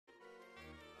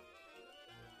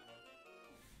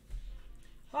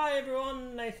Hi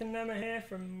everyone, Nathan Nemmer here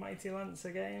from Mighty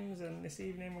Lancer Games, and this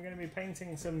evening we're going to be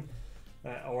painting some,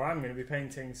 I'm going to be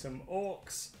painting some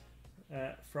Orcs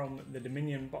from the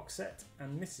Dominion box set,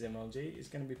 and Mrs MLG is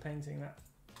going to be painting that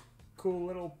cool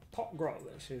little pot grot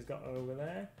that she's got over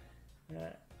there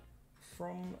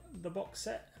from the box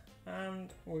set,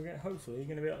 and we're hopefully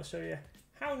going to be able to show you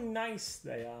how nice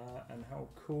they are and how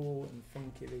cool and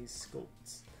funky these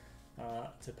sculpts are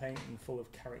to paint and full of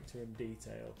character and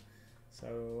detail.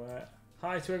 So,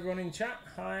 hi to everyone in chat.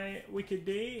 Hi Wicked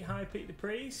D. Hi Pete the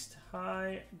Priest.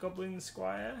 Hi Goblin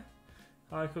Squire.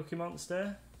 Hi Cookie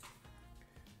Monster.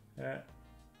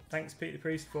 Thanks Pete the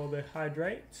Priest for the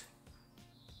hydrate.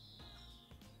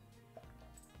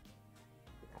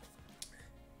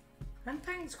 And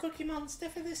thanks Cookie Monster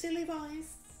for the silly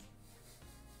voice.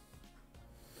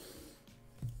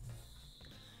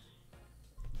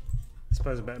 I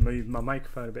suppose I better move my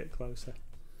microphone a bit closer.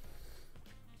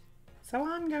 So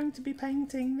I'm going to be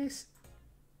painting this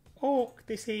orc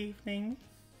this evening.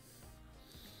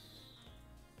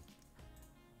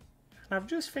 And I've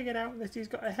just figured out that he's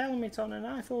got a helmet on, and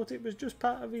I thought it was just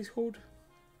part of his hood.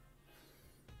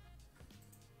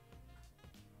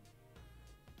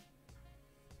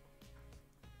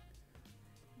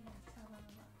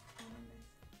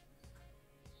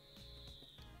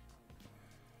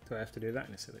 Do I have to do that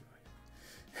in a silly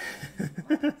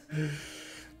way?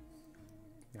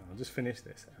 Yeah, I'll just finish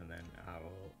this and then I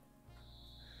will.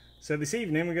 So this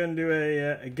evening we're going to do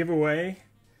a giveaway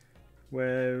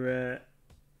where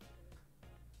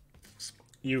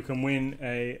you can win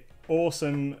a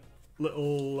awesome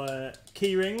little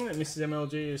keyring that Mrs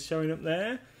MLG is showing up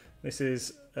there. This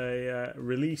is a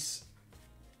release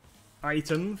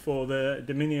item for the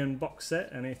Dominion box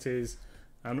set, and it is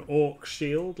an orc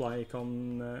shield like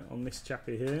on this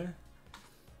chappy here.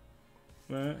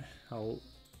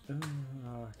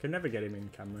 I can never get him in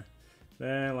camera.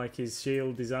 There, like his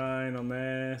shield design on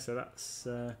there. So that's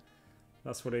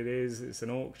what it is. It's an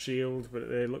orc shield, but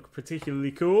they look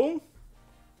particularly cool.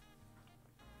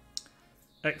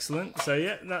 Excellent. So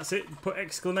yeah, that's it. Put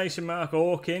exclamation mark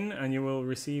orc in, and you will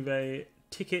receive a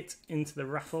ticket into the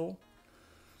raffle.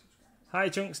 Hi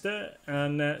Chunkster,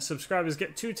 and subscribers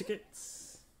get 2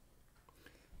 tickets,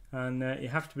 and you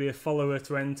have to be a follower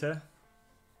to enter.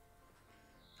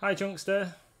 Hi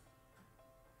Chunkster.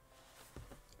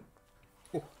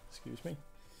 Oh, excuse me.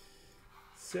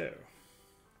 So,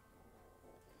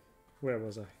 where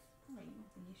was I?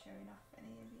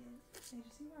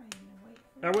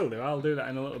 I will do. I'll do that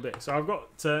in a little bit. So I've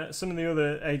got some of the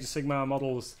other Age of Sigmar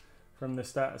models from the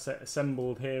starter set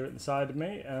assembled here at the side of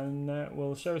me, and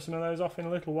we'll show some of those off in a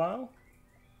little while.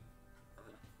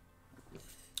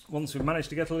 Once we've managed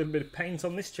to get a little bit of paint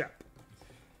on this chap.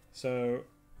 So,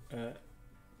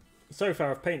 so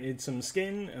far I've painted some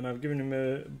skin and I've given him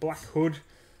a black hood,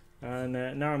 and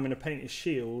now I'm going to paint his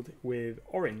shield with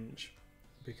orange,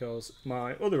 because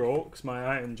my other orcs, my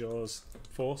Iron Jaws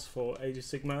force for Age of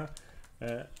Sigmar,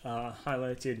 are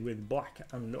highlighted with black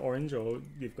and orange, or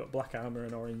you've got black armour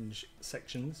and orange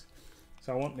sections.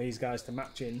 So I want these guys to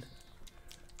match in.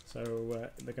 So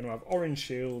they're going to have orange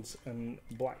shields and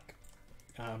black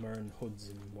armour and hoods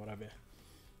and whatever.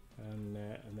 And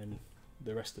then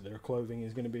the rest of their clothing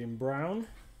is going to be in brown.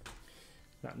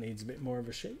 That needs a bit more of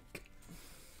a shake.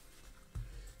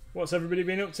 What's everybody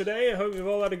been up today? I hope you've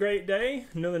all had a great day.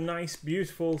 Another nice,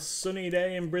 beautiful, sunny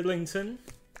day in Bridlington.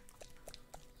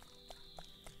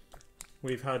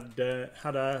 We've had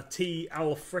our tea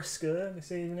al fresco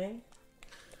this evening,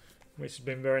 which has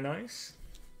been very nice.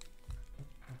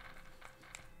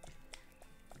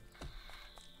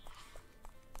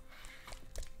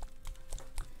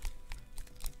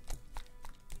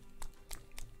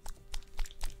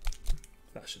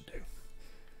 That should do.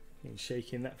 Been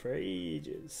shaking that for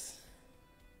ages.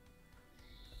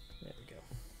 There we go.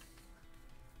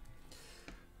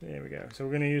 There we go. So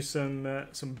we're going to use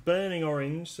some burning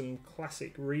orange, some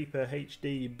classic Reaper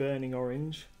HD burning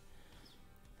orange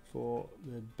for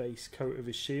the base coat of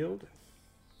his shield.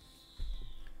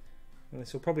 And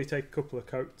this will probably take a couple of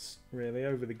coats really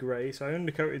over the grey. So I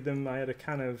undercoated them. I had a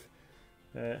can of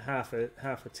half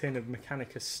a tin of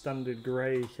Mechanicus standard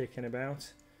grey kicking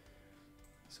about.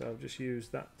 So I've just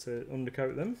used that to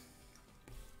undercoat them.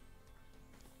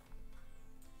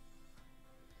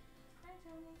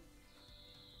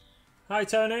 Hi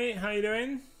Tony, how you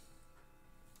doing?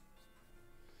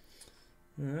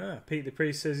 Pete the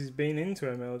Priest says he's been into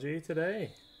MLG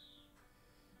today.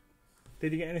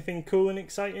 Did you get anything cool and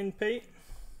exciting, Pete?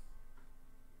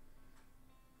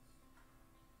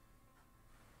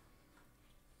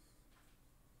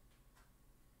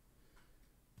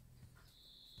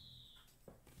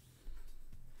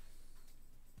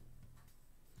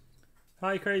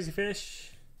 Hi, Crazy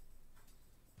Fish.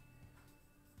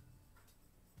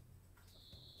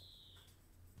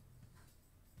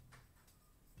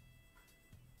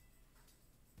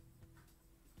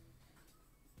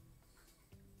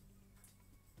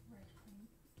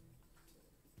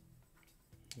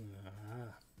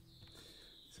 Ah,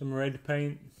 some red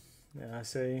paint. Yeah, I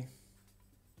see.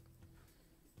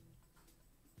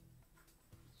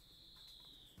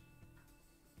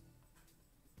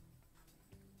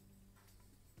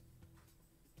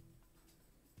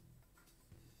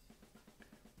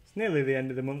 It's nearly the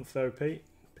end of the month though, Pete.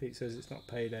 Pete says it's not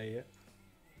payday yet.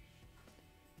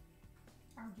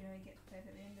 How do you know he gets paid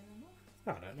at the end of the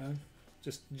month? I don't know.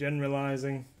 Just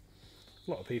generalising.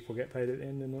 A lot of people get paid at the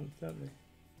end of the month, don't they?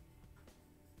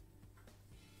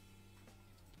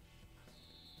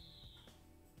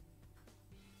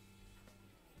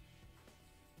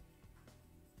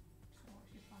 So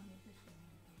what's your plan with this one?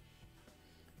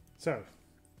 So,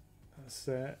 that's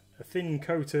a thin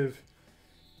coat of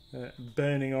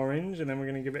burning orange, and then we're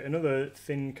going to give it another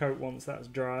thin coat once that's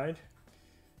dried.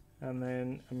 And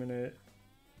then I'm going to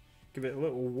give it a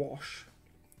little wash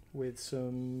with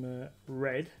some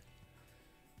red.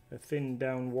 A thin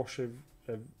down wash of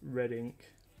red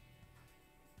ink.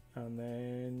 And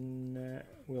then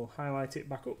we'll highlight it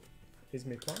back up, is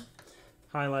my plan.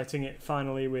 Highlighting it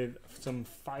finally with some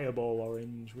fireball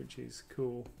orange, which is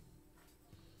cool.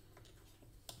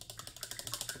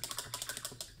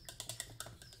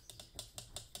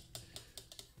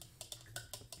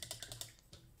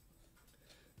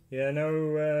 Yeah,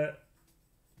 no,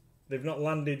 they've not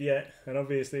landed yet, and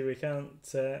obviously we can't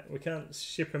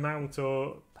ship them out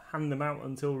or hand them out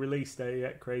until release day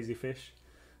yet. Crazy Fish.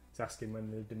 It's asking when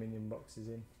the Dominion box is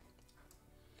in.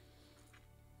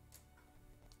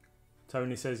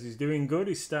 Tony says he's doing good.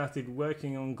 He started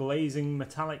working on glazing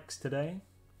metallics today.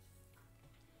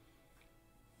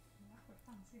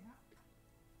 Fancy hat.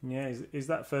 Yeah, is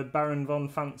that for Baron Von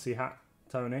Fancy Hat,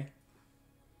 Tony?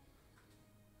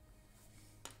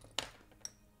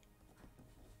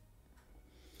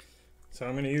 So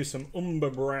I'm going to use some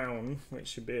umber brown, which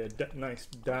should be a nice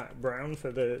dark brown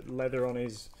for the leather on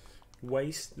his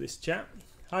waist, this chap.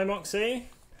 Hi Moxie,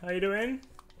 how you doing?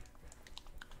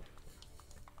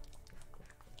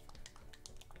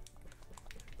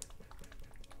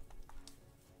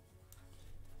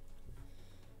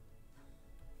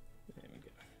 There we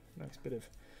go. Nice bit of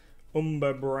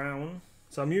umber brown.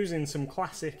 So I'm using some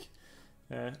classic,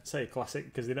 say classic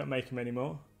because they don't make them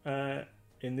anymore,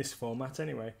 in this format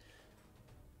anyway.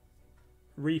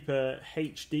 Reaper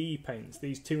HD paints.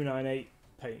 These 298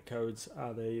 paint codes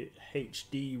are the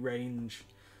HD range,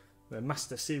 the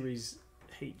Master Series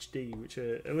HD, which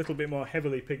are a little bit more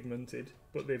heavily pigmented,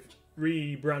 but they've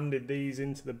rebranded these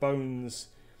into the Bones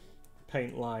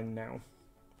paint line now,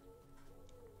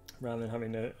 rather than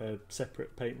having a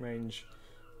separate paint range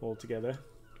altogether.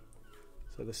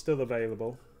 So they're still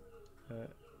available,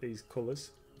 these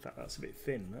colours. In fact, that's a bit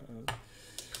thin. That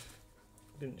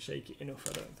didn't shake it enough,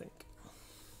 I don't think.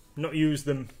 Not used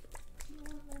them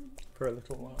for a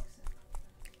little while.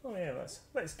 Oh yeah,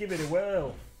 let's give it a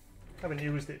whirl. Haven't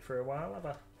used it for a while, have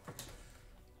I?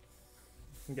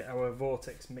 And get our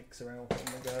vortex mixer out on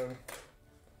the go.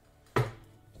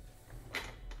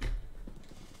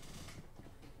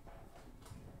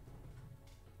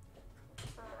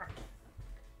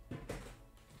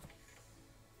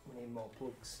 We need more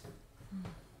plugs.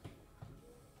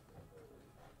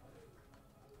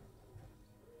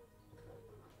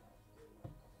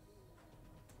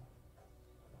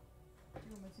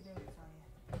 To do it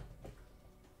for you.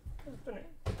 I've done it.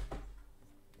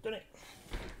 Done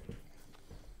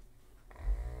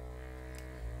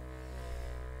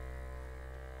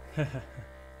it.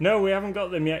 No, we haven't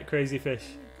got them yet, Crazy Fish.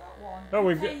 We've got one. Oh,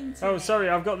 we've got. Painted Oh, it. sorry,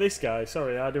 I've got this guy.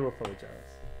 Sorry, I do apologise.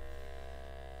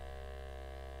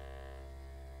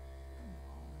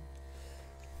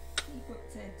 Keep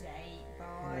up to date, boy.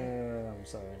 I'm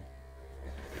sorry.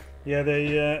 Yeah,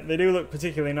 they do look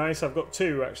particularly nice. I've got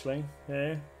two actually. Yeah,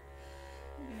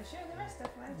 You're going to show the rest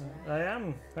off later. I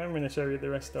am. I'm going to show you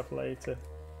the rest off later.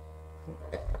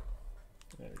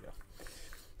 There we go.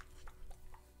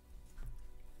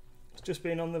 It's just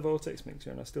been on the vortex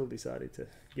mixer, and I still decided to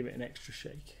give it an extra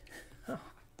shake.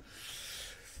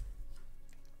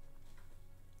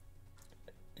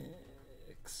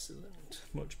 Excellent.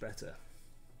 Much better.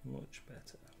 Much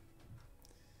better.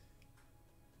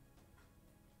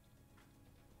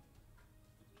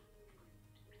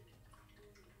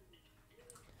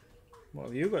 What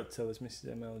have you got to tell us,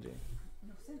 Mrs MLG?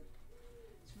 Nothing.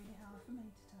 It's really hard for me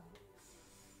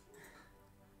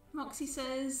to Moxie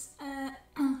says,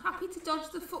 happy to dodge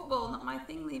the football, not my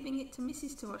thing, leaving it to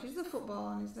Mrs to watch. Is there football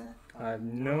on, is there? I have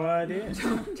no idea.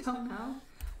 Don't know.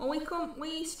 Well,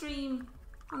 we stream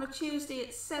on a Tuesday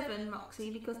at 7, Moxie,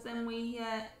 because then we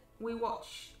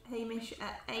watch Hamish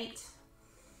at 8.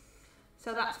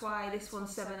 So that's why this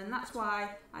one's 7, and that's why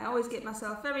I always get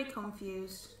myself very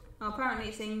confused. Well, apparently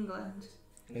it's England.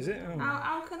 Is it? Oh.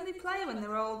 How can they play when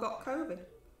they're all got COVID?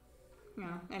 You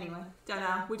know, anyway, don't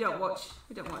know. We don't watch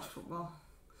football.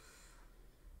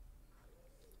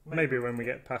 Maybe when we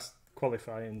get past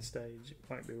qualifying stage, it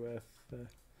might be worth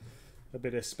a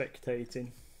bit of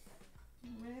spectating.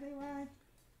 Really? Why?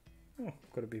 Oh,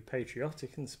 got to be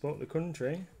patriotic and support the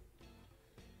country.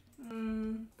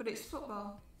 But it's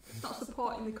football. It's not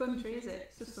supporting the country, is it?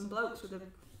 It's just some blokes with a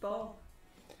ball.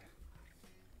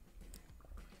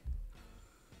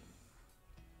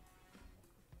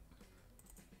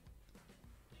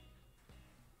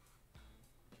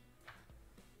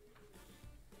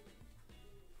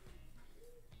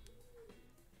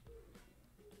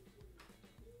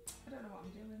 I don't know what I'm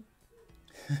doing.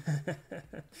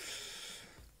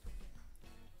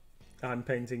 I'm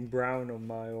painting brown on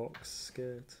my Orcs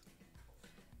skirt.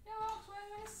 Your Orcs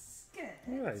wearing a skirt?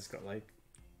 Yeah, he's got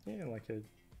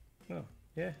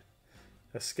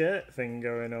a skirt thing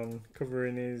going on,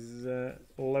 covering his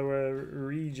lower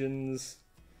regions.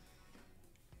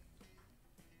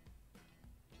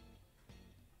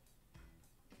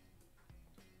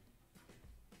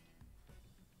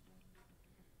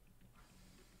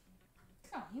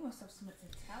 Oh, you must have something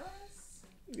to tell us.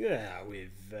 Yeah,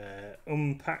 we've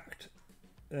unpacked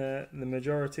the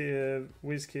majority of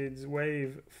WizKids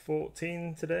Wave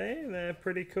 14 today. They're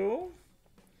pretty cool.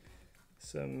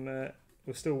 We're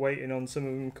still waiting on some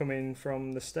of them coming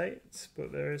from the States,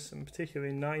 but there is some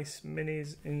particularly nice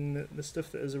minis in the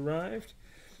stuff that has arrived.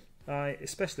 I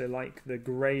especially like the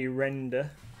grey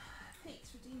render.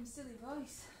 Pete's redeemed silly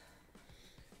voice.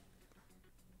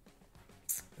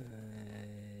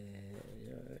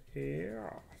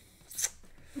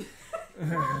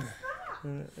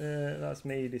 That's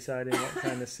me deciding what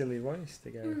kind of silly voice to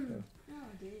go for. Oh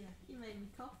dear, you made me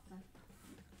cough then.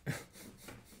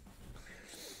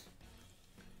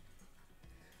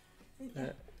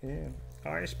 Yeah,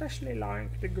 I especially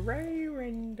like the grey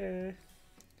render.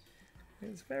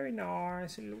 It's very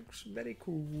nice. It looks very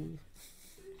cool.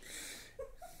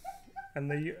 And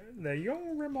the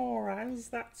young remoras,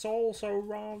 that's also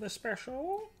rather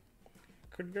special.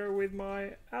 Could go with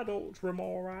my adult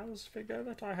remoras figure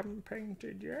that I haven't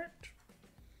painted yet.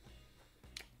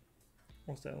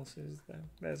 What else is there?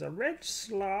 There's a red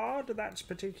slard, that's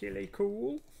particularly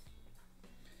cool.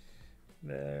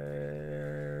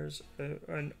 There's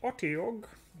an Otyug.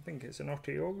 I think it's an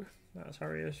Otyug. That's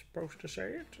how you're supposed to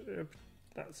say it.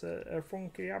 That's a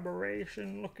funky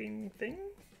aberration looking thing.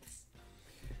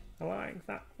 I like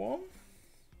that one.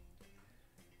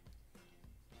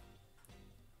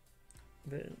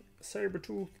 The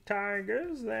saber-toothed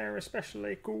tigers, they're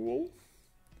especially cool.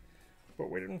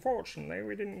 But unfortunately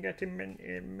we didn't get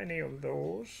many of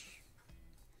those.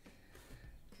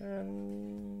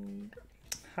 And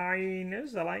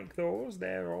hyenas, I like those.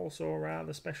 They're also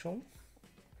rather special.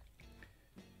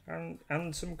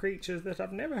 And some creatures that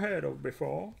I've never heard of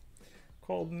before,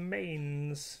 called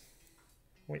manes,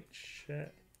 which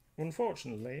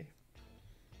unfortunately,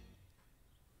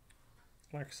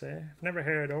 like I say, I've never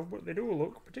heard of, but they do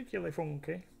look particularly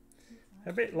funky.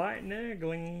 A bit like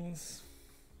Nurglings.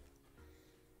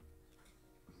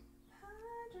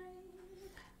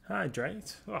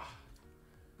 Hydrate. Oh.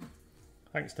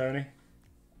 Thanks, Tony.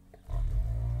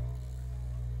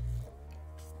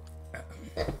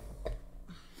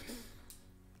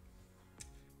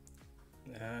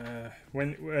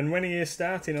 When are you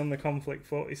starting on the Conflict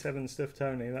 47 stuff,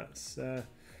 Tony? That's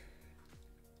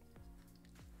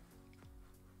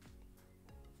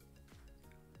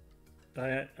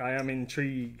I am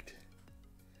intrigued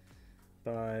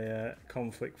by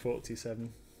Conflict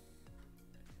 47.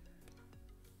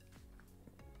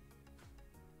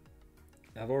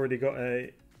 I've already got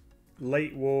a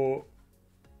late war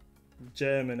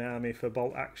German army for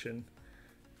bolt action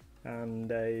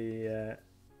and a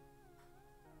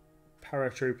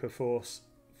paratrooper force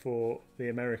for the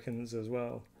Americans as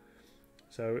well.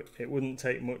 So it wouldn't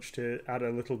take much to add a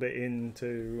little bit in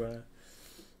to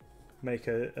make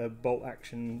a bolt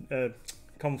action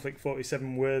Conflict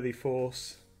 47 worthy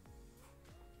force.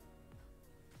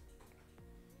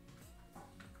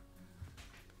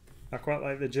 I quite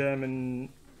like the German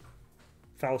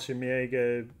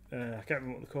Fallschirmjäger, I can't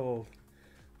remember what they're called,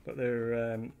 but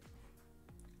they're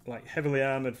like heavily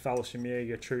armoured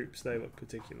Fallschirmjäger troops. They look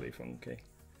particularly funky.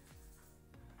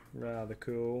 rather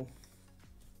cool.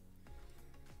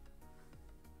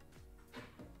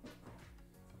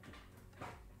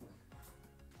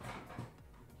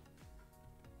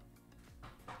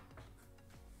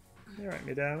 You alright,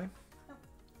 me darling?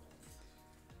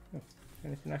 Oh,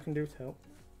 anything I can do to help?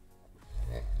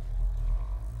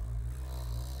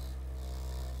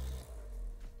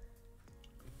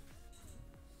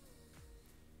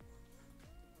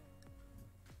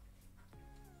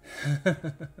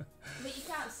 But you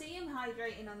can't see him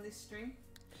hydrating on this stream.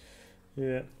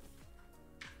 Yeah.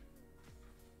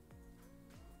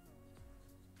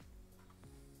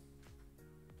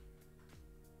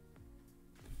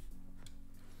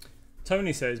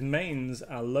 Tony says mains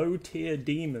are low tier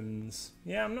demons.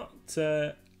 Yeah, I'm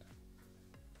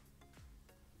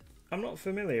not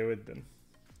familiar with them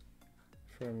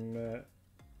from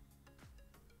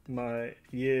my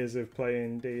years of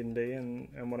playing D&D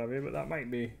and what have you, but that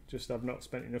might be just I've not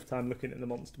spent enough time looking at the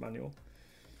monster manual.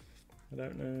 I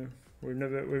don't know. We've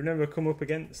never come up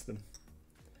against them,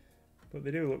 but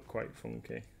they do look quite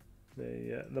funky.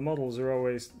 The models are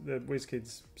always, the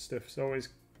WizKids stuff's always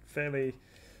fairly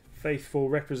faithful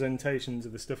representations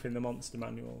of the stuff in the monster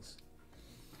manuals.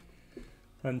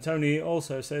 And Tony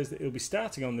also says that he'll be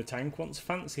starting on the tank once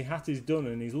Fancy Hat is done,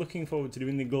 and he's looking forward to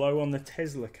doing the glow on the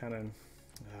Tesla cannon.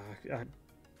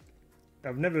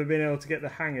 I've never been able to get the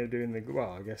hang of doing the,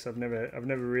 well, I guess I've never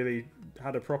really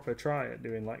had a proper try at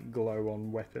doing like glow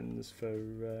on weapons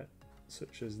for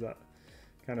such as that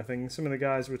kind of thing. Some of the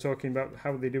guys were talking about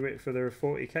how they do it for their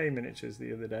 40k miniatures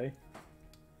the other day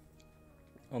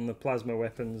on the plasma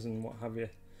weapons and what have you,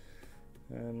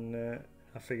 and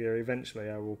I figure eventually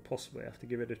I will possibly have to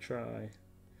give it a try,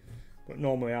 but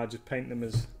normally I just paint them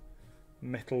as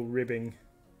metal ribbing.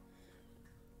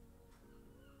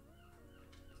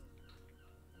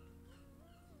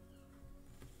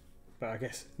 But I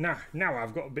guess now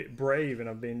I've got a bit brave and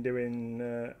I've been doing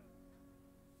a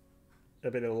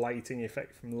bit of lighting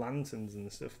effect from lanterns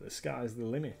and stuff. The sky's the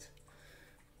limit.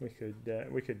 We could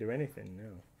do anything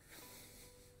now.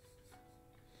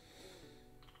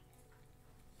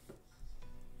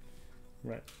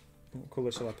 Right, what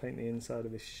colour shall I paint the inside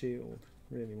of this shield?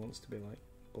 Really wants to be like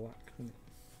black, doesn't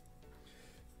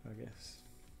it? I guess.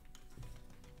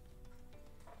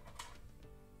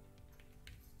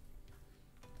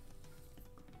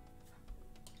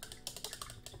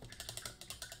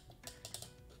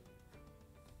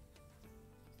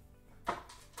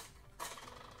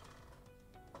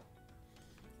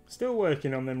 Still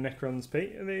working on them Necrons,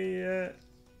 Pete. Are they,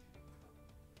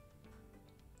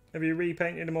 have you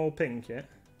repainted them all pink yet?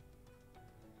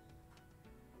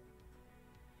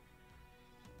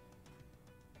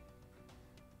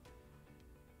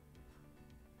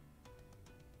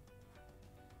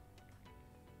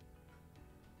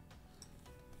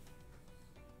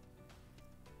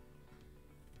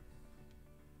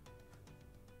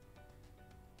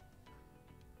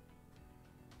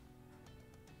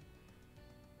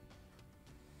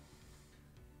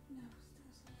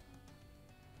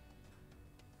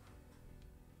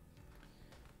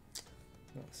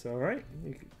 That's alright.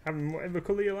 You can have them whatever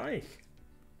colour you like.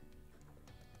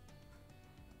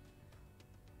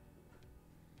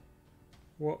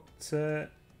 What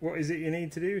is it you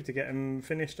need to do to get them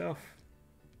finished off?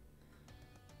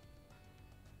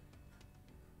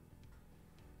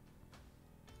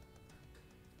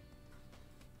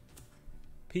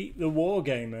 Pete the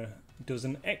Wargamer does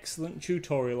an excellent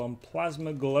tutorial on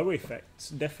plasma glow effects.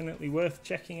 Definitely worth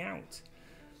checking out,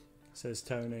 says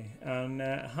Tony. And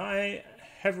hi,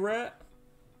 Hevra.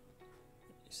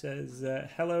 Says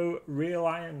hello, Real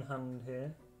Iron Hand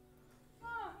here.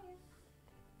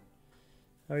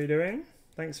 How are you doing?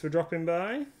 Thanks for dropping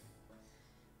by.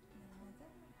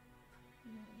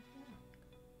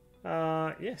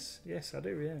 Yes, I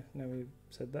do. Yeah, now we've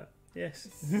said that. Yes.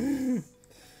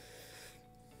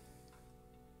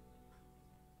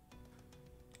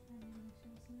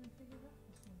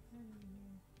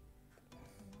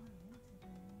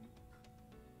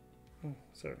 Oh,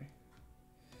 sorry.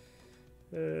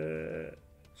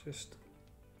 Just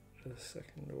a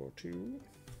second or two.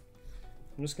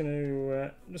 I'm just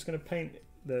gonna paint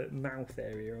the mouth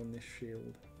area on this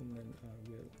shield, and then I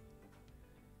will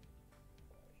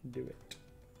do it.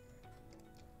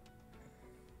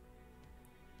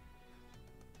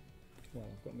 Well,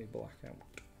 I've got me black out.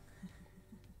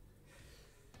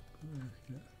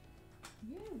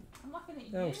 You, I'm laughing at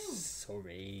you. Oh,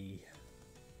 sorry.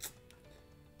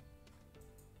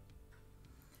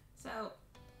 So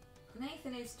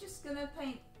Nathan is just going to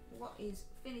paint what is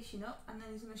finishing up, and then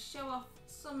he's going to show off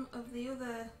some of the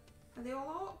other... Are they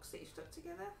all orcs that you've stuck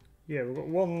together? Yeah, we've got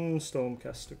one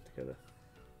Stormcast stuck together.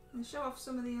 And show off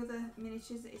some of the other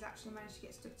miniatures that he's actually managed to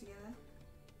get stuck together.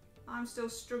 I'm still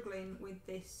struggling with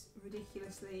this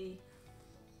ridiculously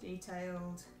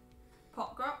detailed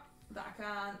pot grot that I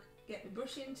can't get the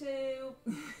brush into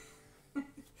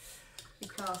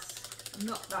because I'm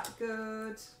not that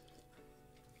good.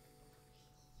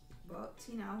 But,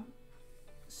 you know,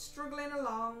 struggling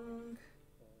along.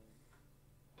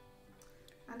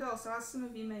 And also, as some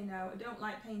of you may know, I don't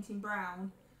like painting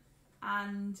brown,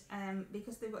 and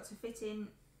because they've got to fit in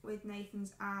with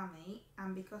Nathan's army,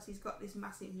 and because he's got this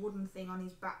massive wooden thing on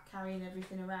his back carrying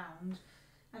everything around,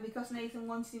 and because Nathan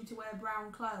wanted him to wear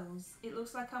brown clothes, it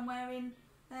looks like I'm wearing,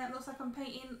 looks like I'm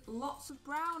painting lots of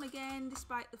brown again,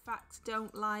 despite the fact I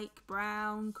don't like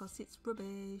brown because it's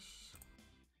rubbish.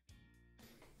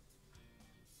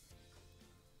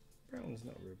 Brown's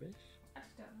not rubbish. I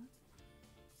just don't know.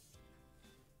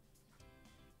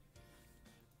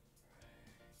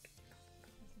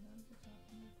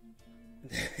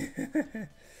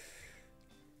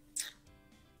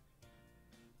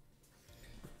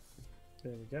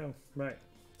 There we go. Right,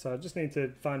 so I just need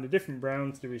to find a different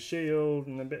brown to do his shield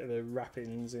and a bit of the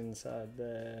wrappings inside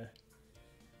there.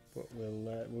 But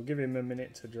we'll give him a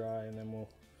minute to dry and then we'll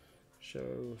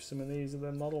show some of these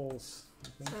other models.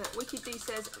 Wicked D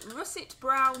says russet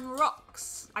brown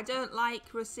rocks. I don't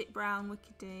like russet brown,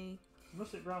 Wicked D.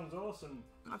 Russet brown's awesome.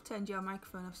 I've turned your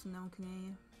microphone off so no one can hear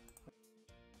you.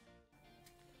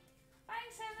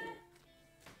 Thanks, Heather.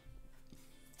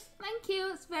 Thank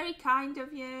you, it's very kind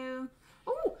of you.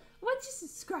 Oh, what you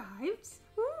subscribed?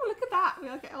 Oh, look at that. We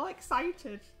all get all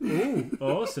excited. Oh,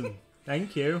 awesome.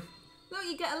 Thank you. Look,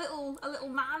 you get a little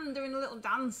man doing a little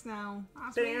dance now.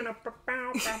 That's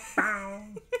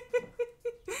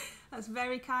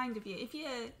very kind of you. If you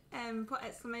put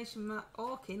exclamation mark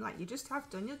orc in like you just have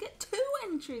done, you'll get 2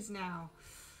 entries now.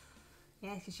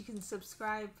 Yeah, because you can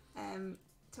subscribe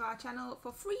to our channel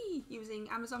for free using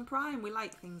Amazon Prime. We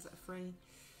like things that are free.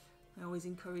 I always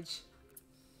encourage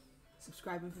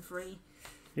subscribing for free.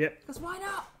 Yep. Because why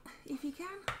not? If you can.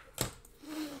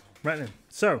 Right then.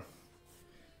 So,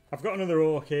 I've got another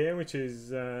orc here, which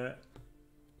is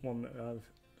one that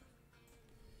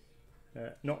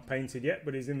I've not painted yet,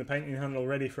 but he's in the painting handle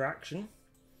ready for action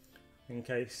in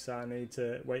case I need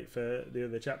to wait for the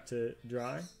other chap to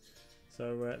dry.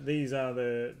 So these are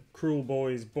the Cruel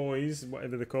Boys,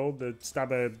 whatever they're called, the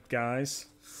stabber guys.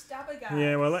 Stabber guys?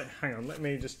 Yeah, well, hang on, let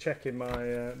me just check in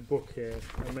my book here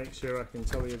and make sure I can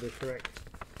tell you the correct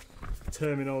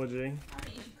terminology. I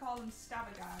think you should call them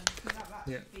stabber guys, because that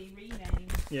Yeah. should be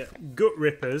renamed. Yeah, gut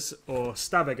rippers, or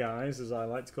stabber guys, as I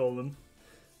like to call them.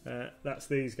 That's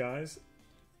these guys.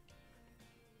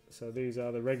 So these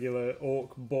are the regular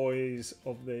orc boys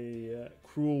of the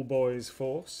Cruel Boys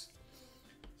force.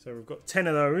 So we've got 10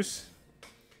 of those,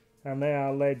 and they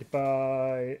are led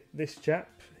by this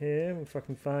chap here, if I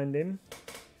can find him.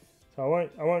 So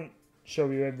I won't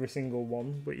show you every single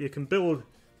one, but you can build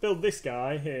this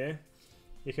guy here.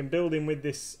 You can build him with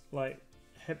this like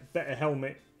better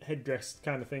helmet, headdress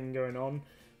kind of thing going on,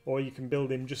 or you can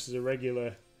build him just as a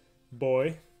regular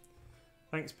boy.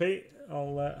 Thanks, Pete.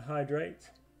 I'll hydrate.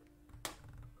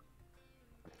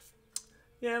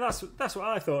 Yeah, that's what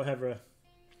I thought, Heather.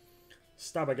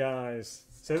 Stabber guys.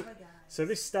 So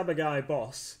this stabber guy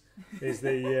boss is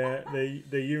the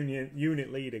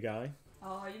unit leader guy.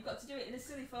 Oh, you've got to do it in a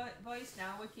silly voice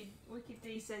now. Wicked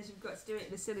D says you've got to do it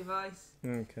in a silly voice.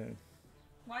 Okay.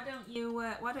 Why don't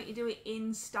you do it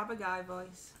in stabber guy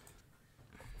voice?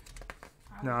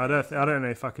 No, I don't know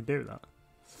if I could do that.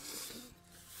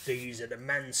 These are the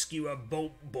man-skewer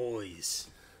bolt boys.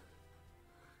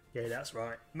 Yeah, that's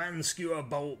right. Man-skewer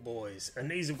bolt boys. And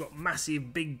these have got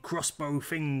massive big crossbow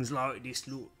things like this,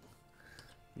 look.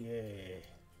 Yeah.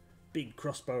 Big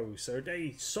crossbows. So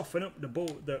they soften up the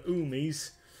oomies,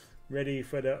 ready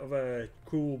for the other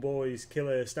Cruel Boys,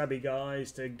 killer, stabby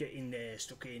guys to get in there,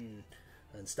 stuck in,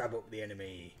 and stab up the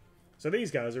enemy. So these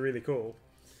guys are really cool.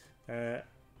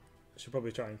 Should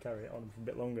probably try and carry it on for a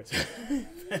bit longer.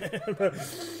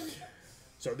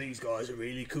 So these guys are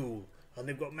really cool. And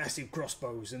they've got massive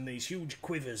crossbows and these huge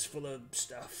quivers full of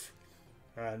stuff.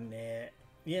 And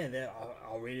yeah,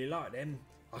 I really like them.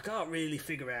 I can't really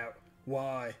figure out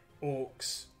why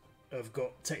orcs have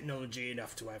got technology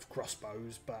enough to have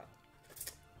crossbows, but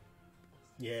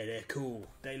yeah, they're cool.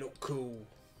 They look cool.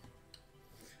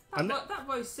 That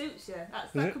voice suits you.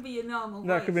 That could be your normal voice.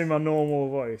 That could be my normal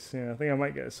voice. Yeah, I think I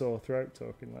might get a sore throat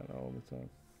talking like that all the time.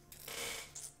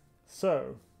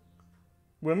 So,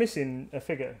 we're missing a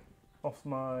figure off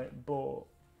my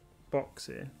box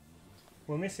here.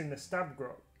 We're missing the stab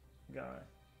grot guy.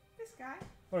 This guy.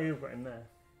 Oh, you've got him there.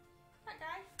 That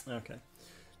guy. Okay.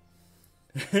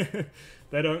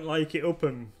 They don't like it up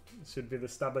 'em. Should be the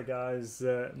Stabber guy's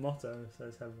motto,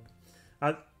 says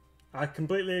Heaven. I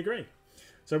completely agree.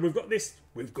 So we've got this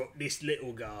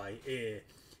little guy here.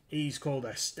 He's called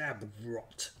a Stab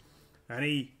Rot. And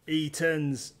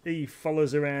he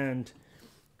follows around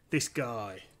this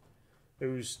guy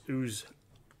who's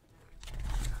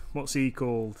what's he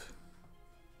called?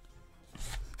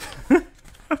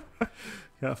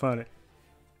 Can't find it.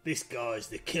 This guy's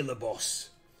the killer boss.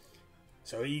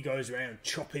 So he goes around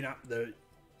chopping up the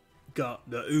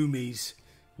Umis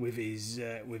with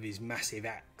his massive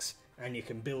axe, and you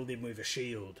can build him with a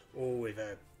shield or with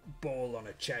a ball on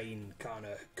a chain kind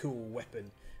of cool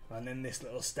weapon. And then this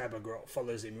little Stabber Grot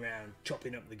follows him around,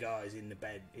 chopping up the guys in the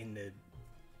bed,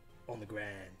 on the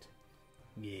ground.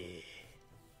 Yeah,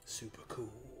 super cool.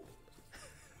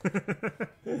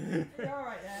 You're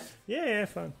alright there. Yeah,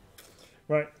 fine.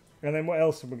 Right, and then what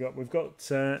else have we got? We've got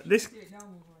this.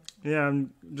 Yeah,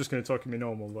 I'm just going to talk in my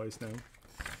normal voice now.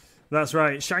 That's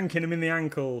right, shanking him in the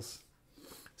ankles.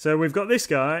 So we've got this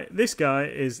guy. This guy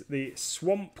is the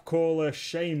Swamp Caller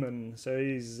Shaman. So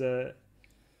he's a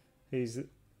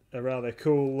rather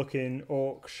cool-looking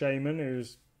orc shaman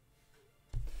who's...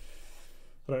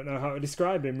 I don't know how to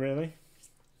describe him, really.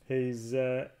 He's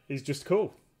just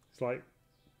cool. It's like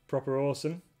proper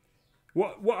awesome.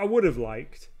 What I would have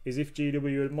liked is if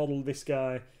GW had modelled this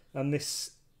guy, and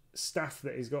this staff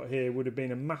that he's got here would have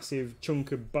been a massive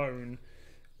chunk of bone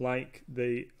like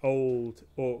the old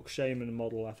Orc Shaman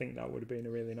model. I think that would have been a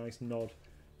really nice nod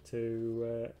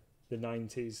to the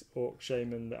 90s Orc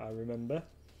Shaman that I remember.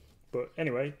 But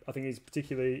anyway, I think he's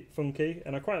particularly funky,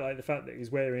 and I quite like the fact that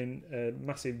he's wearing a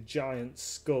massive giant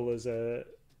skull as a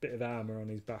bit of armour on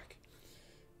his back.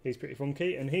 He's pretty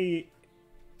funky, and he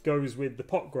goes with the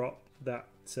pot grot that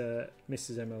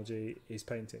Mrs MLG is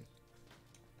painting.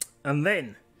 And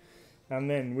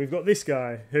then we've got this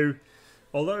guy who,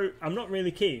 although I'm not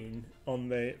really keen on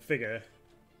the figure,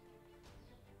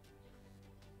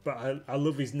 but I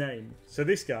love his name. So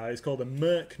this guy is called a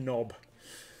Merc Knob.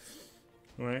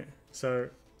 Right? So,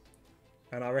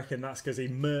 and I reckon that's because he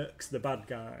mercs the bad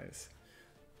guys.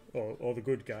 Or the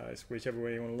good guys, whichever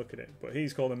way you want to look at it. But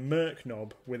he's called a Merc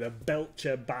Knob with a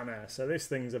Belcher banner. So this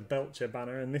thing's a Belcher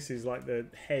banner, and this is like the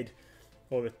head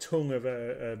or the tongue of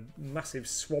a massive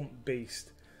swamp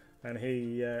beast. And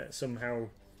he somehow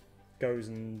goes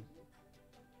and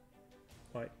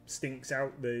like stinks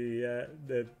out the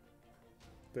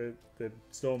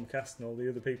Stormcast and all the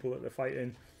other people that they're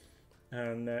fighting,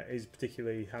 and is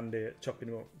particularly handy at chopping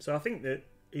them up. So I think that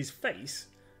his face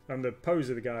and the pose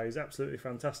of the guy is absolutely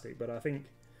fantastic, but I think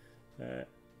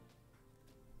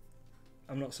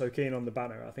I'm not so keen on the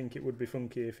banner. I think it would be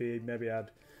funky if he maybe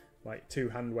had like 2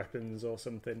 hand weapons or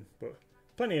something, but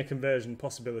plenty of conversion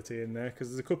possibility in there because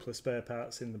there's a couple of spare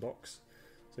parts in the box,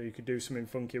 so you could do something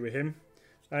funky with him.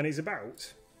 And he's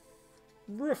about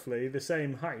roughly the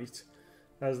same height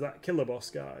as that killer boss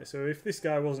guy, so if this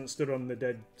guy wasn't stood on the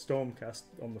dead Stormcast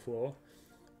on the floor,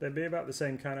 they'd be about the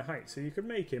same kind of height, so you could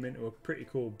make him into a pretty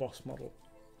cool boss model.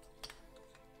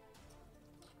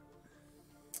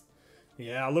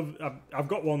 Yeah, I've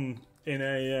got one in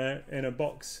a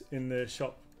box in the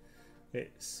shop.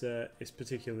 It's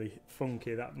particularly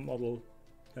funky, that model,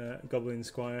 Goblin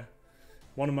Squire.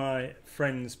 One of my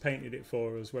friends painted it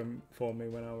for me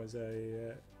when I was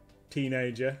a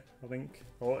teenager, I think,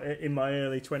 or in my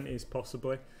early 20s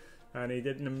possibly, and he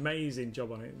did an amazing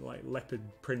job on it, like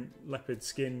leopard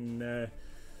skin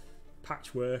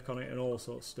patchwork on it and all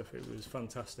sorts of stuff. It was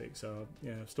fantastic. So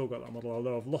yeah, I've still got that model,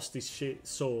 although I've lost his shit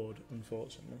sword,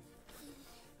 unfortunately.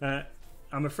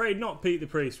 I'm afraid not Pete the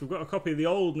Priest. We've got a copy of the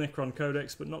old Necron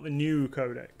Codex, but not the new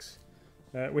Codex.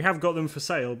 We have got them for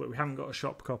sale, but we haven't got a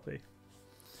shop copy.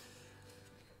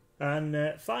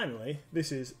 And finally,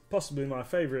 this is possibly my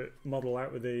favourite model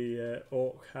out of the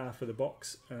Orc half of the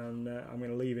box, and I'm going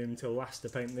to leave him till last to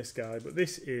paint this guy. But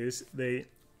this is the...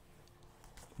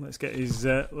 Let's get his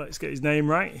name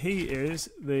right. He is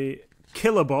the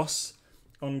Killer Boss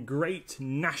on Great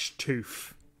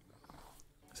Gnashtooth.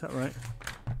 Is that right?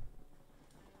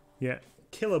 Yeah,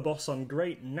 Killer Boss on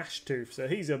Great Gnashtooth. So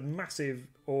he's a massive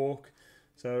orc.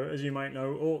 So as you might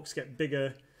know, orcs get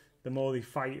bigger the more they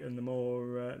fight, and the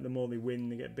more they win,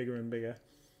 they get bigger and bigger.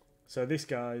 So this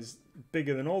guy's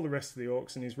bigger than all the rest of the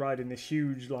orcs, and he's riding this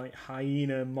huge like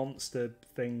hyena monster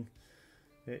thing.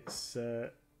 It's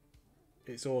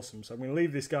awesome. So I'm going to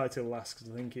leave this guy till last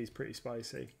because I think he's pretty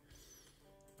spicy,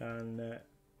 and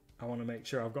I want to make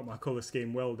sure I've got my colour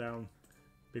scheme well down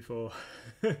before.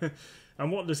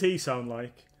 And what does he sound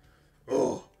like?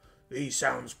 Oh, he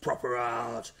sounds proper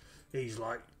hard. He's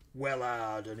like well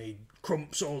hard, and he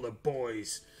crumps all the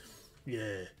boys.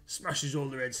 Yeah, smashes all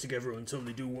their heads together until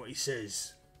they do what he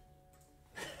says.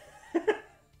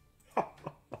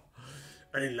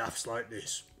 And he laughs like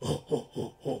this.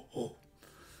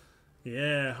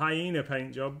 Yeah, hyena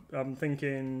paint job. I'm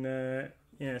thinking,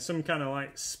 yeah, some kind of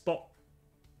like spot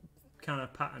kind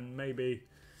of pattern, maybe.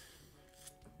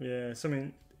 Yeah,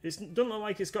 something. It doesn't look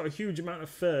like it's got a huge amount of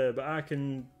fur, but I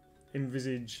can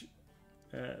envisage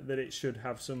that it should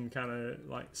have some kind of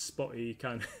like spotty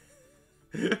kind of.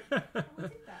 We did that for the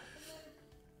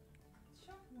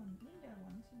shop one, window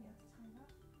one, so we had to tie that.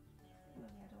 When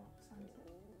we had Orc Santa.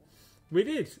 We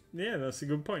did, yeah, that's a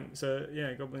good point. So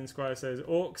yeah, Goblin Squire says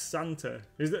Orc Santa.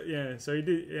 Is that yeah? So he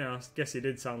did. Yeah, I guess he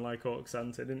did sound like Orc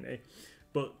Santa, didn't he?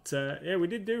 But yeah, we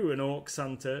did do an Orc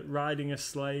Santa riding a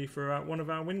sleigh for one of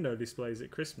our window displays at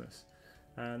Christmas,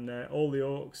 and all the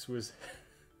orcs was.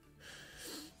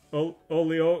 All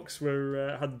the orcs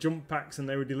were had jump packs and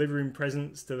they were delivering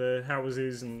presents to the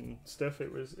houses and stuff.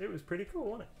 It was pretty cool,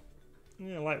 wasn't it?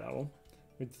 Yeah, I like that one.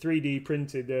 We 3D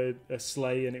printed a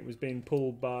sleigh and it was being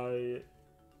pulled by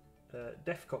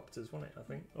Defcopters, wasn't it? I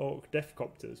think Orc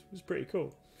Defcopters. It was pretty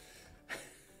cool.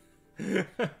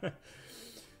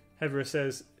 Heather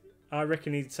says, "I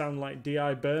reckon he'd sound like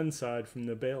D.I. Burnside from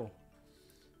The Bill."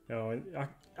 Oh,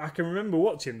 I can remember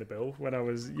watching The Bill when I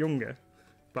was younger.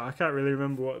 But I can't really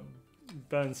remember what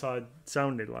Burnside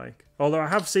sounded like. Although I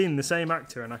have seen the same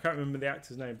actor, and I can't remember the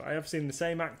actor's name, but I have seen the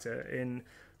same actor in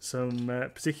some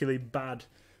particularly bad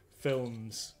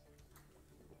films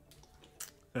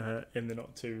in the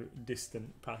not too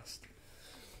distant past.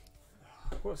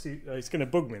 What's he? It's going to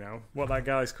bug me now. What that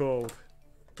guy's called?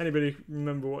 Anybody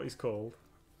remember what he's called?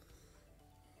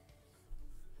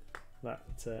 That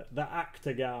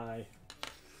actor guy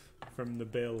from The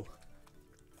Bill.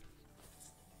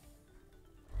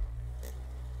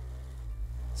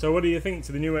 So what do you think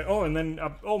to the new? Oh, and then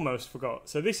I almost forgot.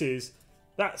 So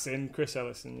that's in Chris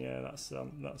Ellison. Yeah, that's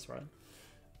right.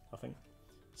 I think.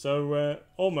 So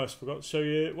almost forgot to show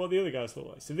you what the other guys look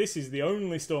like. So this is the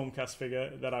only Stormcast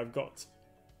figure that I've got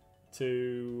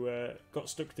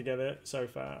stuck together so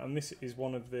far, and this is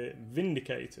one of the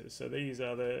Vindicators. So these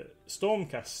are the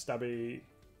Stormcast stabby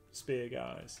spear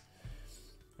guys,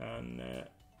 and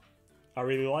I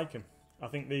really like them. I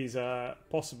think these are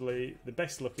possibly the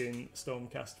best looking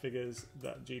Stormcast figures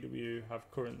that GW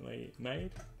have currently made.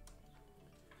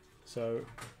 So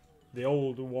the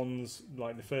old ones,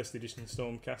 like the first edition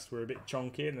Stormcast, were a bit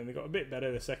chonky, and then they got a bit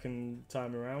better the second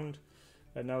time around.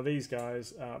 And now these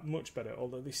guys are much better,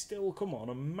 although they still come on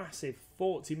a massive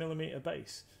 40mm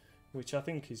base, which I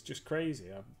think is just crazy.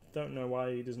 I don't know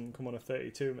why he doesn't come on a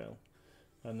 32mm.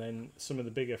 And then some of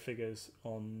the bigger figures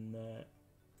on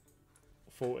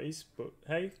 40s, but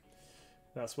hey,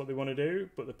 that's what they want to do.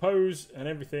 But the pose and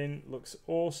everything looks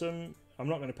awesome. I'm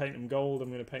not going to paint them gold. I'm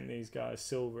going to paint these guys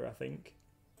silver, I think.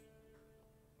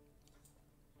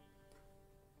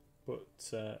 But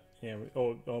yeah,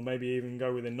 or maybe even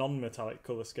go with a non-metallic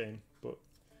colour scheme. But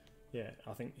yeah,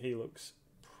 I think he looks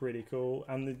pretty cool.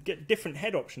 And they get different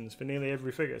head options for nearly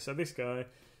every figure. So this guy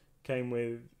came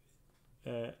with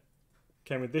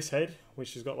this head,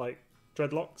 which has got like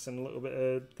dreadlocks and a little bit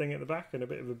of thing at the back and a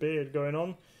bit of a beard going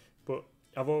on. But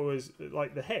I've always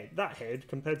like that head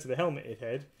compared to the helmeted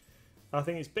head, I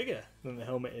think it's bigger than the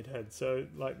helmeted head, so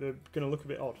like they're going to look a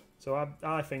bit odd. So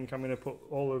I think I'm going to put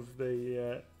all of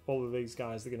these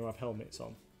guys, they're going to have helmets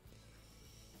on.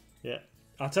 Yeah,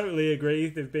 I totally agree.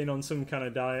 They've been on some kind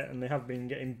of diet and they have been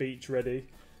getting beach ready.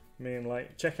 I mean,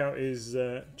 like check out his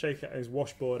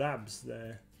washboard abs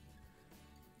there.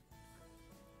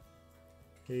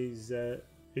 He's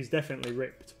definitely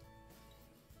ripped.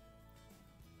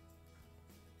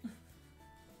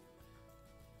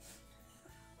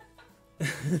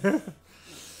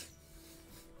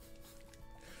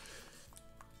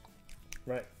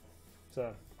 Right,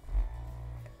 so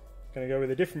gonna go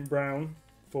with a different brown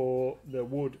for the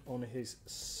wood on his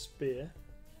spear.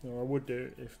 Or I would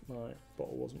do if my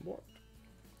bottle wasn't blocked.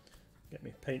 Get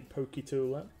me paint pokey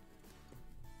tool out.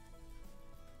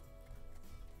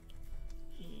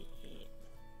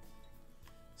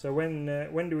 So when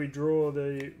do we draw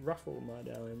the raffle, my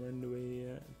darling? When do we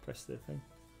press the thing?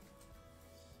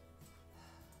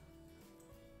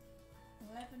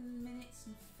 11 minutes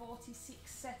and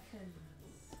 46 seconds.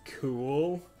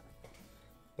 Cool.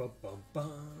 Bum, bum,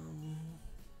 bum.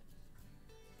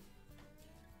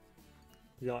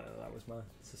 You like that was my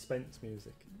suspense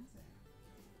music.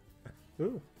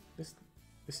 Ooh, this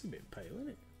is a bit pale, isn't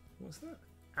it? What's that?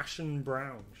 Ashen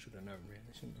brown. Should have known, really,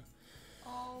 shouldn't I?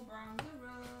 All browns are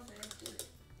rubbish.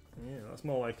 Yeah, that's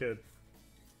more like a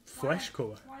flesh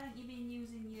colour. Why haven't you been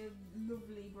using your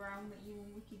lovely brown that you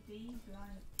and Wicked Bees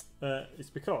like? It's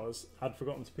because I'd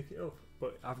forgotten to pick it up,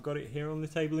 but I've got it here on the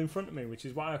table in front of me, which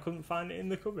is why I couldn't find it in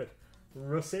the cupboard.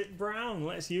 Russet brown.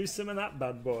 Let's use some of that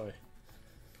bad boy.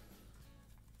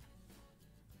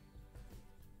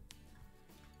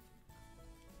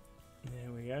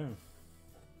 There we go.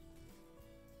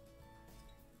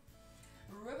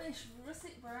 Rubbish,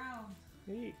 russet brown.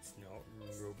 It's not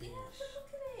rubbish. Yeah, but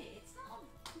look at it. It's not.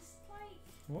 It's like.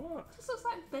 What? It just looks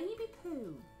like baby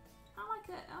poo. I like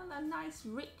a nice,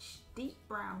 rich, deep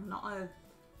brown, not a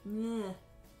meh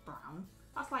brown.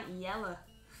 That's like yellow.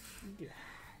 Yeah.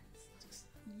 It's just...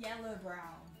 Yellow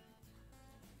brown.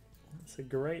 It's a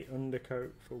great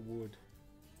undercoat for wood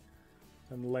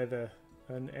and leather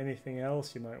and anything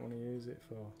else you might want to use it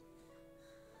for.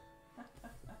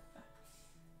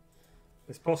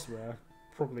 It's possible I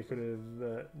probably could have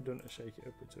done a shake it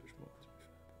up a touch more.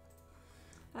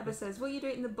 Ebba says, will you do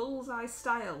it in the bullseye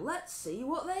style? Let's see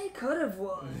what they could have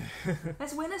won.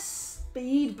 Let's win a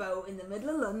speedboat in the middle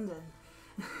of London.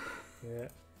 Yeah.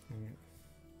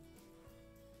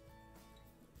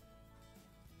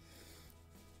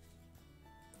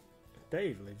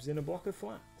 Dave lives in a block of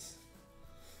flats.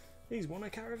 He's won a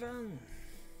caravan.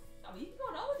 Oh, you can go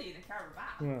on holiday in a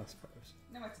caravan. Well, I suppose.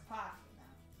 Nowhere to park it now.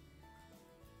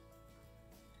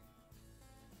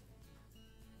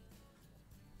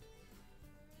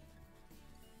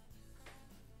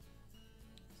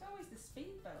 It's always the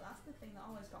speedboat. That's the thing that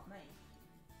always got me.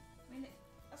 I mean,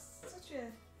 that's such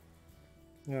a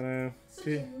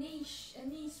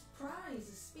niche prize,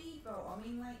 a speedboat. I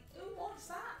mean, like, who wants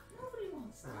that? Nobody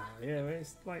wants that. Yeah,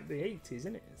 it's like the 80s,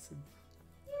 isn't it?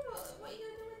 Yeah, but what are you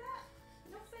going to do with that?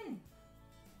 Nothing.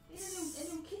 You need a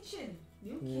new kitchen.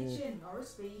 Kitchen or a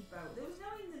speedboat. There was no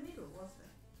in the middle, was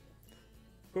there?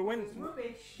 But It was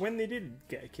rubbish. when they did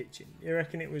get a kitchen, you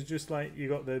reckon it was just like you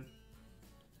got the...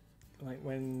 Like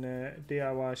when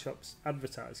DIY shops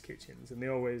advertise kitchens and they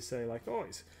always say like, oh,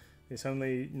 it's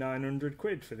only 900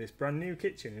 quid for this brand new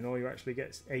kitchen and all you actually get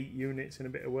is 8 units and a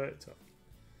bit of worktop.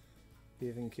 Do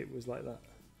you think it was like that?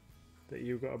 That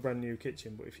you got a brand new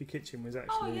kitchen, but if your kitchen was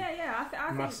actually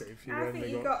massive, I think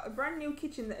you got a brand new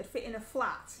kitchen that would fit in a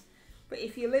flat, but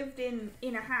if you lived in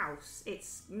a house,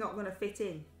 it's not going to fit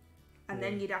in, and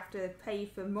then you'd have to pay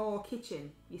for more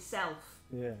kitchen yourself.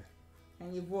 Yeah.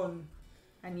 And you've won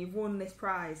this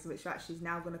prize, which actually is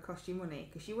now going to cost you money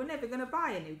because you were never going to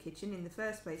buy a new kitchen in the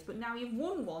first place, but now you've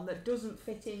won one that doesn't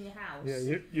fit in your house.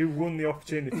 Yeah, you won the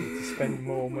opportunity to spend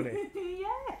more money.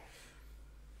 Yeah.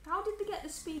 How did they get the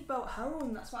speedboat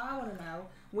home? That's what I want to know.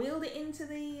 Wheeled it into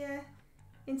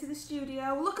the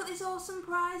studio. Look at this awesome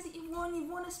prize that you've won. You've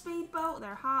won a speedboat.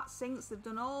 Their heart sinks. They've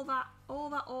done all that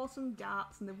awesome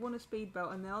darts, and they've won a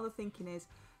speedboat. And all they're thinking is,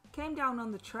 came down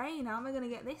on the train. How am I going to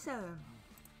get this home?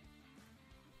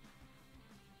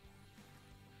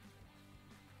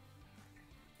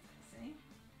 See?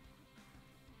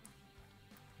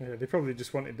 Yeah, they probably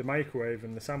just wanted the microwave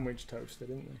and the sandwich toaster,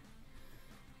 didn't they?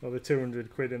 Or the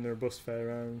 200 quid and their bus fare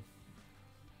home.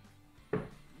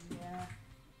 Yeah.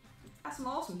 That's some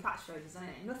awesome catchphrases, isn't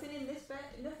it? Nothing in this bed,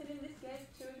 nothing in this game,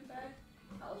 2 in a bed.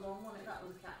 That was one, wasn't it? That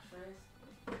was a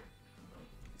catchphrase.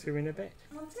 2 in a bed.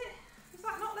 Wasn't it? Is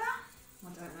that not that? I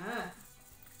don't know.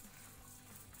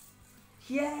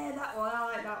 Yeah, that one. I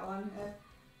like that one.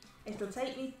 It'll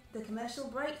take me the commercial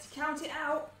break to count it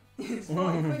out. It's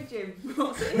 40 quid, Jim.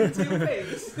 What's it in 2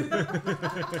 foods?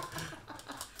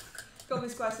 Goblin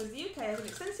Squire says the UK has an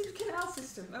extensive canal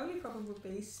system. Only problem would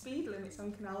be speed limits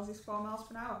on canals is 4 miles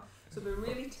per hour. So we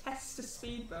really test a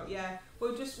speedboat. Yeah,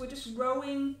 we're just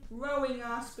rowing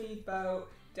our speedboat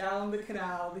down the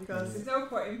canal because there's no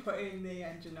point in putting the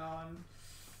engine on.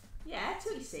 Yeah,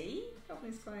 till you see.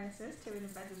 Goblin Squire says 2 in a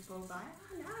bed is bullseye.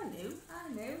 I knew.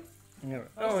 Yeah.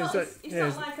 It's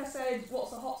not like I said,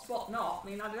 what's a hot spot not? I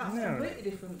mean, that's a completely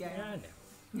different game. Yeah,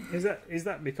 I know. Is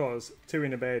that because 2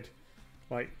 in a bed,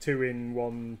 like 2 in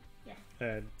 1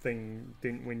 thing,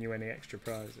 didn't win you any extra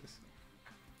prizes?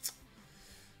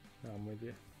 I'm with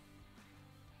you.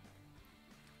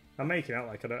 I'm making out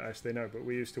like I don't actually know, but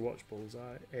we used to watch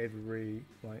Bullseye every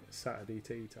like Saturday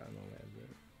tea time or whatever.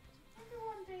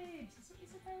 Everyone did. That's what you're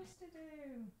supposed to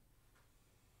do.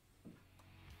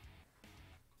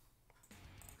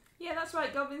 Yeah, that's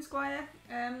right, Goblin Squire.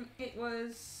 It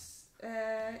was,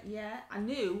 I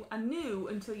knew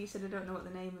until you said I don't know what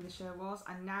the name of the show was,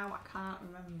 and now I can't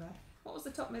remember. What was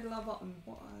the top, middle, or bottom?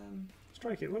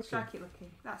 Strike It Lucky. Strike It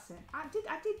Lucky. That's it. I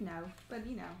did know, but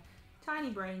you know,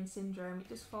 tiny brain syndrome. It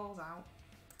just falls out.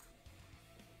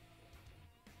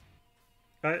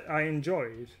 I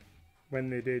enjoyed when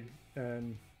they did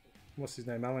what's his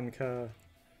name, Alan Carr,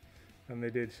 and they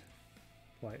did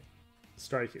like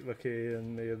Strike It Lucky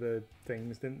and the other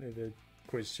things, didn't they? The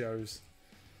quiz shows.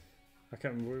 I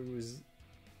can't remember what it was.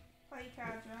 Play your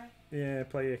cards right. Yeah,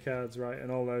 Play Your Cards Right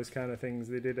and all those kind of things.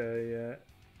 They did a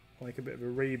like a bit of a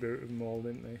reboot of them all,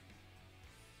 didn't they?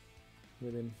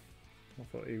 With him. I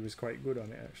thought he was quite good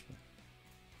on it actually.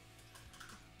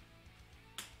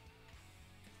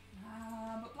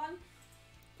 But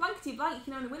blankety blank, you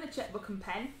can only win a checkbook and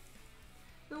pen.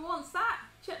 Who wants that?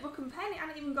 Checkbook and pen, it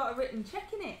hasn't even got a written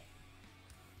check in it.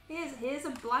 Here's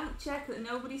a blank check that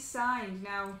nobody's signed.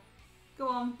 Now, go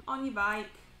on your bike.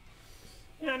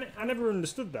 Yeah, I never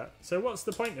understood that. So what's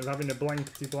the point of having a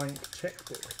blankety blank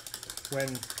checkbook when...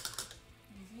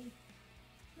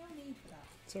 No need for that.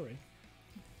 Sorry.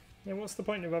 Yeah, what's the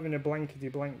point of having a blankety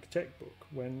blank checkbook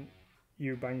when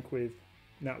you bank with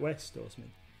NatWest or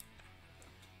something?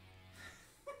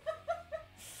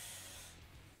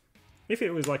 If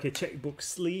it was like a checkbook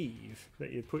sleeve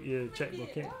that you'd put your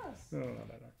checkbook in. Was. Oh, I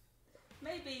don't know.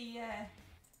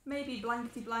 Maybe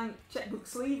blankety blank checkbook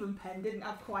sleeve and pen didn't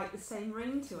have quite the same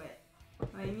ring to it.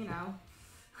 I mean, you know.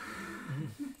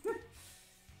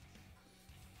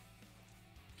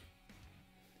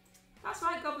 That's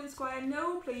right, Goblin Squire,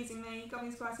 no pleasing me.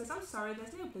 Goblin Squire says, I'm sorry,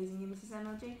 there's no pleasing you, Mrs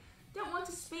MLG. Don't want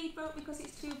a speedboat because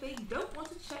it's too big. Don't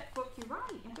want a checkbook, you're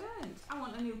right, I don't. I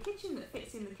want a new kitchen that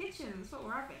fits in the kitchen, that's what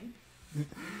we're having.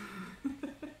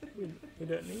 We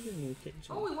don't need a new kitchen.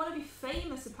 Oh, we want to be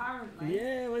famous, apparently.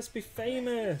 Yeah, let's be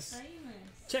famous. Famous.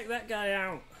 Check that guy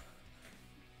out.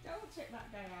 Don't check that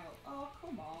guy out. Oh,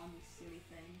 come on, you silly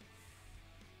thing.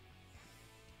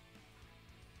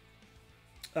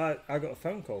 I got a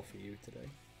phone call for you today.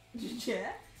 Did you?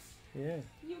 Yeah.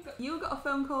 You got a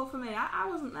phone call for me. I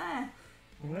wasn't there.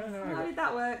 No, How did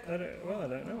that work? I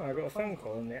don't know. I got a phone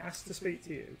call and they asked to speak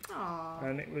to you. Aww.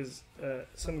 And it was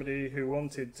somebody who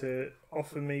wanted to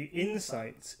offer me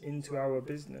insights into our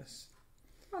business.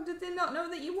 Oh, did they not know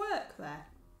that you work there?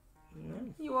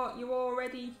 No. You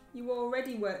already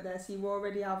work there, so you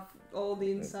already have all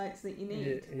the insights that you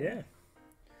need. Yeah.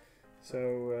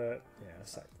 So I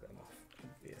sacked them off,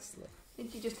 obviously.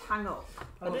 Did you just hang up?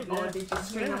 I did, Or yeah. did you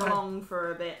string them along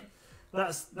for a bit?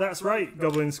 That's right,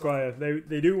 Goblin Squire.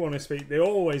 They do want to speak. They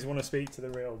always want to speak to the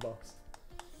real boss.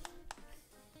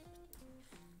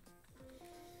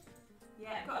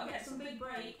 Yeah, got to get some big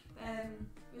break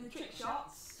with the trick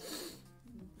shots.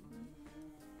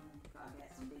 Got to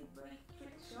get some big break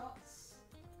trick shots.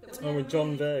 Oh, with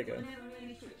John Verga. They were never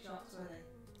really trick shots, were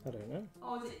they? I don't know.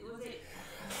 Or was it?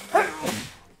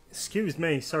 Excuse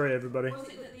me. Sorry, everybody. Was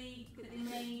it that they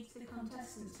made the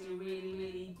contestants do really,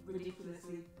 really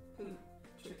ridiculously poop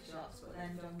trick shots, but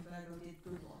then John Virgo did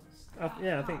good ones? I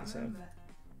think so. Remember.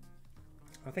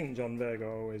 I think John Verga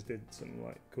always did some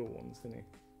like cool ones, didn't he?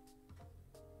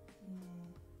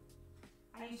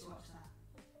 I used to watch that.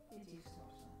 Did you used to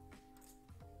watch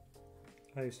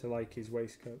that? I used to like his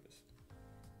waistcoats.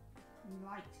 You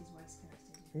liked his waistcoats,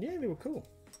 did you? Yeah, they were cool.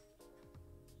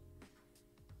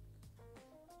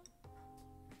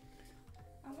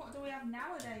 And what do we have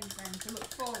nowadays then to look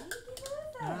for?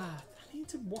 I need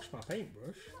to wash my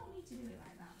paintbrush. You don't need to do it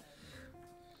like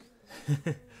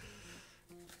that.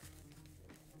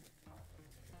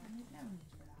 No need for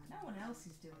that. No one else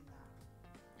is doing that.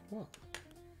 What?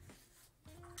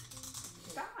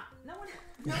 That. No one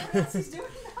else is doing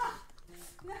that.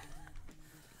 No.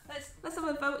 Let's have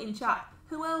a vote in chat.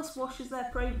 Who else washes their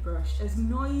paintbrush as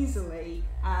noisily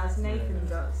as Nathan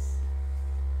does?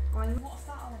 I mean, what's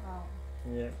that all about?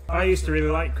 Yeah. I used to really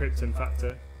like Krypton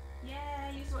Factor. Yeah,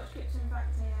 I used to watch Krypton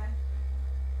Factor, yeah.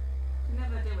 Could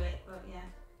never do it, but yeah.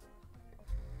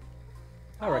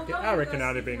 I reckon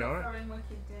I'd have been alright. Throwing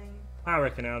wicked thing. I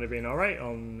reckon I'd have been alright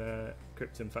on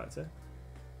Krypton Factor.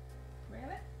 Really?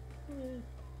 Yeah.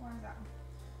 Why is that?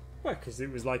 Well, because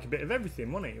it was like a bit of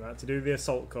everything, wasn't it? You had to do the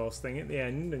assault course thing at the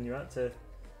end, and you had to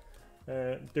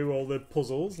do all the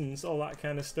puzzles and all that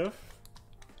kind of stuff.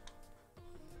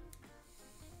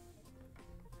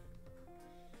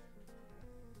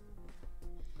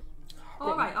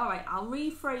 Alright, I'll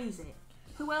rephrase it.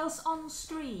 Who else on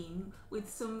stream with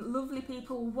some lovely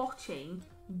people watching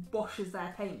washes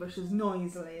their paintbrush as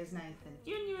noisily as Nathan?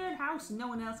 You're in your own house and no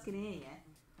one else can hear you.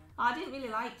 I didn't really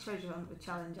like Treasure Hunt with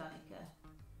Challenge Annika.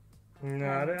 No,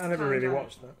 I never really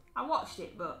watched that. I watched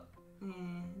it, but I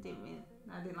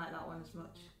didn't like that one as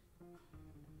much.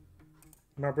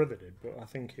 My brother did, but I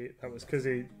think that was because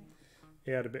he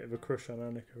had a bit of a crush on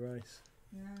Annika Rice.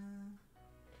 Yeah.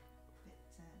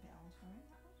 Bit old for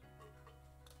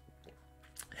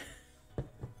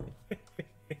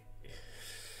it.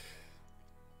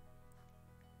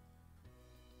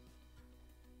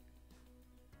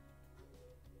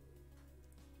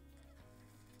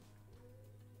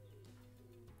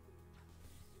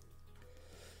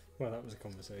 Well, that was a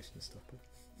conversation stopper.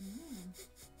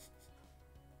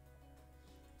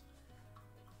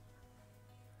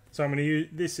 So I'm going to use,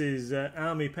 this is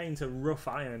Army Painter Rough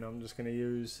Iron. I'm just going to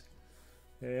use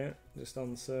here, just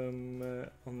on some,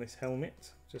 on this helmet.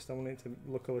 Just I want it to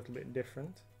look a little bit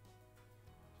different.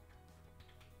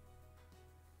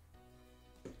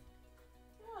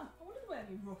 Oh, I wondered where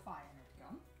the rough iron had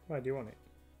gone. Why do you want it?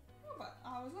 Oh, but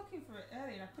I was looking for it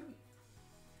earlier and I couldn't.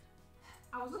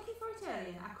 I was looking for it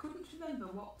earlier and I couldn't remember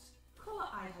what colour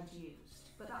I had used,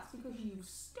 but that's because you've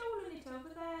stolen it over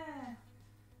there.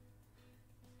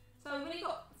 So we've only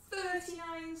got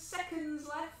 39 seconds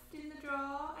left in the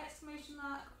draw. Exclamation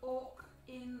mark orc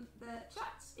in the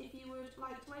chat if you would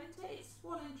like to enter. It's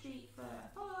 1 entry for a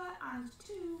follower and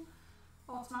 2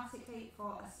 automatically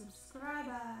for a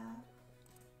subscriber.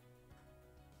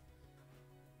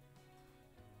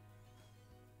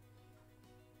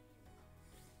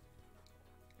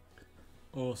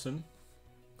 Awesome.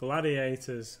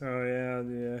 Gladiators. Oh yeah,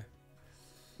 yeah.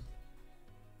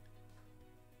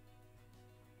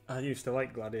 I used to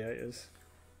like gladiators.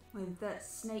 With that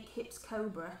snake hips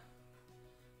cobra.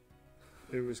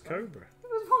 Who was Cobra? There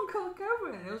was one called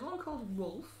Cobra and there was one called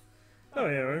Wolf. Oh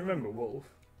yeah, I remember Wolf.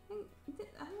 I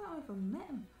don't know if I met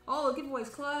him. Oh, the giveaway's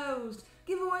closed.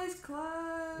 Giveaway's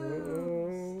closed.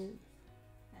 Oh.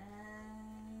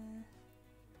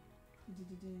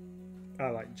 I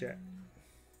like Jet.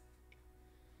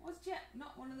 Was Jet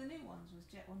not one of the new ones? Was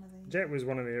Jet one of the... Jet was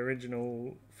one of the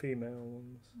original female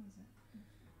ones. What was it?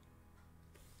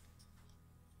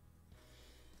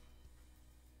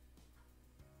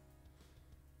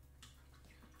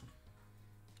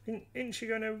 Isn't she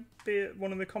going to be at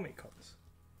one of the Comic Cons?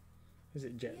 Is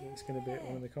it Jet that's going to be at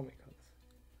one of the Comic Cons?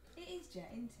 It is Jet,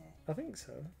 isn't it? I think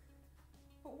so.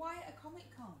 But why at a Comic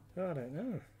Con? Oh, I don't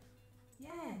know. Yeah,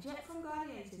 Jet from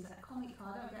Gladiators at a Comic Con.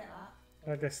 I don't get that.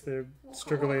 I guess they're What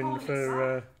struggling comic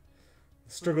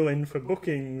for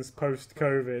bookings post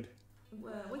COVID.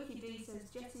 Wiki D says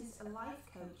Jet is a life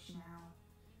coach now.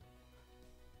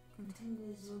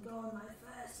 Contenders will go on my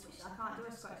first wish. I can't do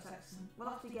a Scottish accent. We'll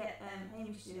have to get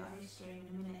Hamish to do it on his stream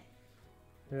in a minute.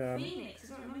 Yeah. Phoenix. I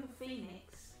don't remember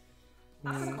Phoenix.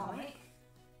 That's a comic.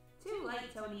 Too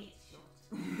late, Tony. It's short.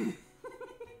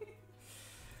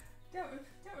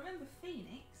 don't remember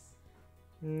Phoenix.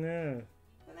 No.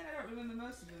 But then I don't remember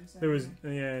most of them. So There was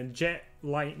Jet,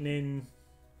 Lightning.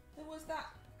 there was that.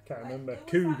 Can't Like, remember. there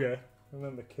was Cougar. I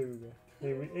remember Cougar.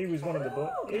 He was one of the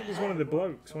he was one of the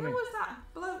blokes, Who wasn't was that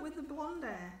bloke with the blonde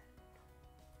hair?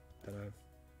 he? Don't know.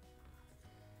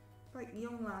 Like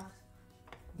young lad.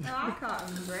 No, I can't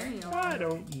remember any of them. I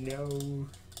don't know.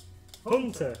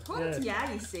 Hunter. Hunt, Yeah.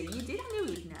 yeah, you see, you did. I knew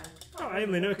you'd know. Oh, I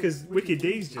only know because Wiki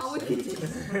D's just Oh, said. Wiki D.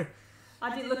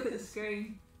 I did look at the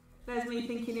screen. There's me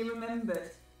thinking he remembered.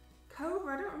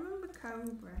 Cobra, I don't remember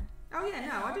Cobra. Oh yeah,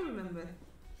 no, I do remember.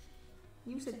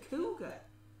 You said Cougar. I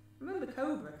remember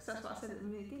Cobra, because that's what I said at the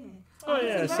beginning. Oh I'm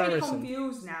yeah, getting very Saracen.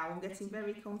 confused now. I'm getting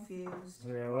very confused.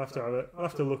 Yeah, we'll have to I'll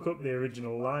have to look up the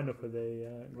original lineup of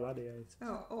the Gladiators.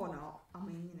 Oh, or not. I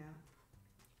mean, you know.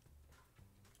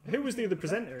 Who was the other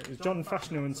presenter? It was John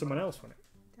Fashanu and someone else, wasn't it?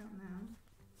 Don't know.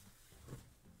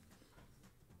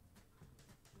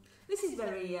 This is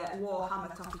very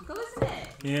Warhammer topical, isn't it?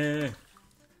 Yeah.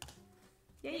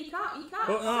 Yeah, you can't.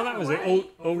 Oh, that was it. away.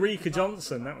 Ulrika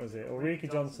Johnson. That was it. Ulrika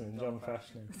Johnson and John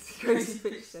Fashanu. Crazy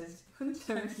Fish says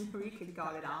Hunter and Eureka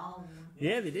got it on.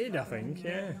 Yeah, they did. I think.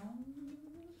 Yeah.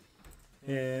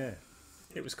 Yeah.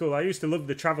 It was cool. I used to love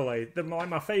the Travelator.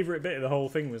 My favourite bit of the whole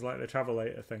thing was like the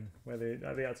Travelator thing, where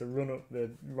they had to run up the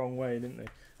wrong way, didn't they?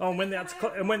 Oh, and when they had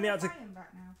to, and when they had to,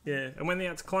 yeah, and when they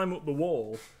had to climb up the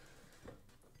wall,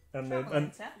 and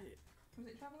Travelator? Was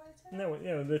it Travelator? no, you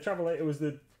know, the Travelator was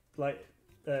the like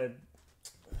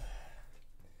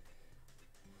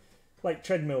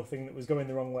treadmill thing that was going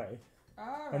the wrong way,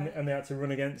 and they had to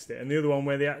run against it. And the other one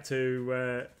where they had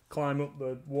to climb up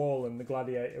the wall, and the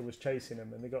Gladiator was chasing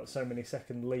them, and they got so many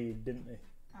second lead, didn't they?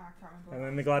 Oh, I can't remember. And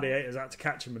then the Gladiators had to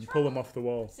catch them and pull them off the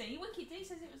wall. See, Wiki D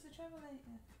says it was the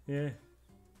Travelator. Yeah.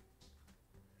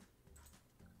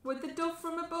 With the dove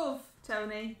from above,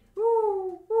 Tony.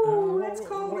 Ooh, let's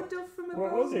call the dove from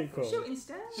above. What was it called? Shooting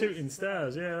Stars. Shooting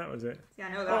Stars, yeah, that was it. Yeah,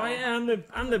 I know that. Oh one. yeah,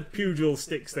 and the pugil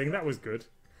sticks thing, that was good.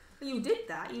 You did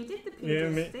that. You did the Yeah,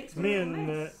 pugil sticks. me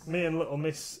and little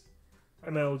Miss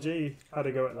MLG had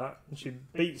a go at that, and she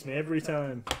beats me every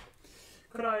time.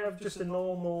 Could I have just a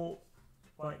normal,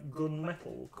 like,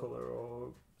 gunmetal colour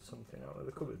or something out of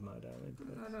the cupboard, my darling?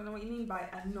 I don't know what you mean by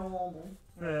a normal.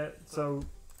 So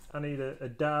I need a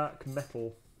dark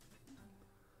metal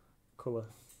colour.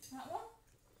 That one?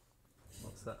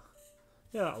 What's that?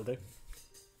 Yeah, that'll do.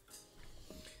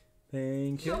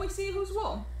 Thank you. Shall we see who's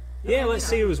won? Yeah, let's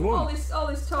see who's won. All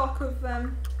this talk of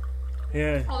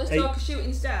Yeah. all this talk of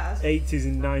shooting stars. 80s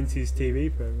and 90s TV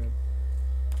program.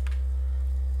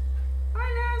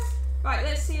 Hi Naz. Right,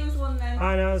 let's see who's won then.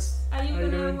 Hi Naz. Are you How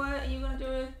gonna doing? do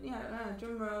a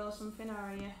drum roll or something,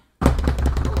 are you?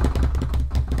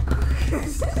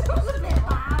 This was a bit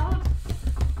loud.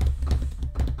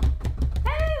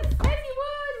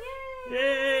 Everyone!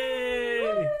 Yay! Yay!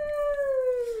 Woo!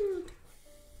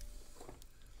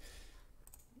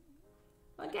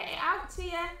 I'll get it out to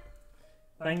you.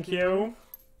 Thank you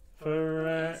for.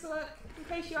 Let's look, in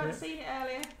case you hadn't seen it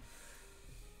earlier.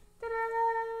 Ta-da!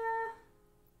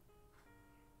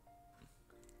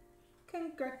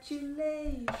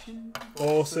 Congratulations.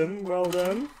 Awesome. Well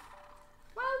done.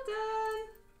 Well done.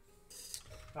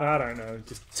 I don't know.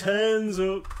 Just turns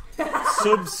up,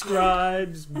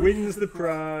 subscribes, wins the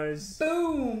prize.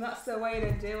 Boom! That's the way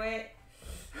to do it.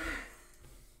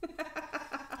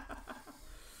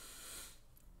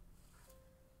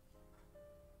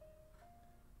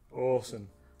 Awesome.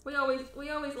 We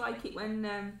always like it when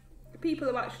the people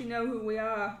who actually know who we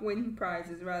are win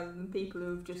prizes rather than people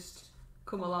who've just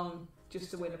come along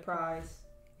just to win a prize.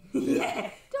 Yeah,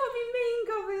 don't be mean,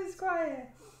 Goblin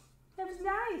Squire. That was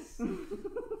nice.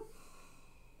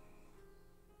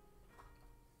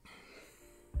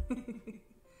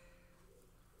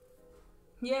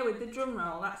 Yeah, with the drum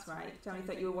roll, that's right. Tony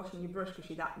thought you were washing your brush because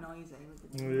you're that noisy. With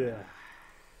the drum roll. Yeah.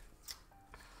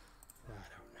 I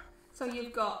don't know. So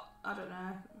you've got, I don't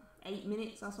know, 8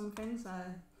 minutes or something, so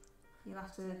you'll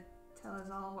have to tell us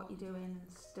all what you're doing and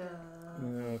stuff.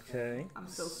 Okay. I'm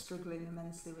still struggling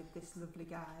immensely with this lovely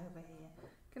guy over here.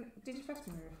 Did you press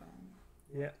me your phone?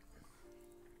 Yeah.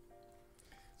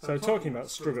 So talking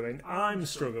about struggling, I'm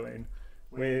struggling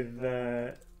with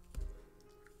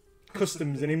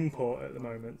customs and import at the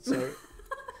moment. So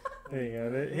there you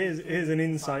go. Here's an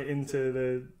insight into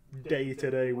the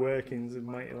day-to-day workings of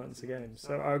Mighty Lancer Games.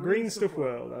 So our Green Stuff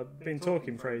World, I've been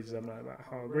talking phrases about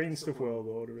how our Green Stuff World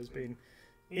order has been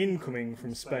incoming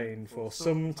from Spain for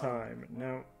some time.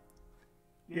 Now,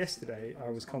 yesterday I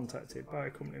was contacted by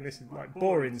a company. This is like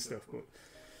boring stuff, but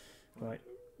like.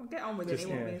 Well, get on with it. It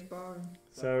won't be as boring.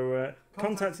 So,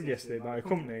 contacted yesterday by a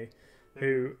company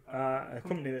who are a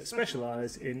company that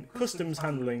specialise in customs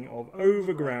handling of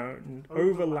overland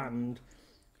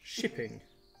shipping.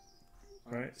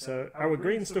 Right. So our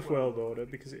Green Stuff World order,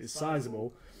 because it is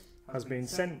sizable, has been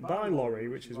sent by lorry,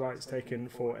 which is why it's taken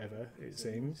forever, it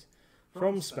seems,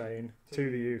 from Spain to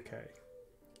the UK.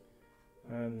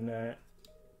 And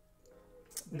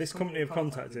this company have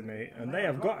contacted me, and they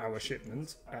have got our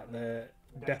shipment at their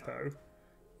depot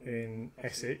in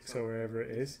Essex or wherever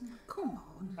it is. Come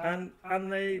on.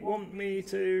 And they want me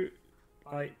to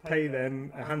pay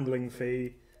them a handling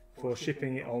fee for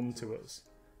shipping it on to us.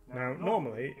 Now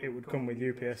normally it would come with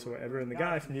UPS or whatever, and the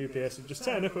guy from UPS would just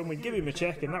turn up and we'd give him a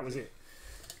check and that was it.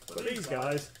 But these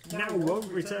guys now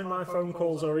won't return my phone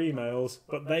calls or emails,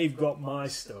 but they've got my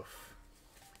stuff.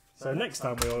 So next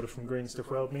time we order from Green Stuff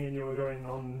World, me and you are going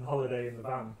on holiday in the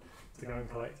van to go and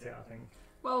collect it, I think.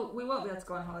 Well, we won't be able to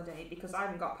go on holiday because I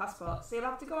haven't got a passport, so you'll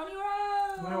have to go on your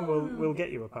own. No, we'll get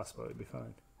you a passport, it'll be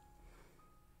fine.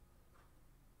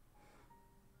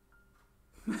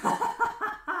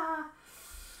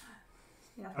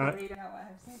 You have to read out what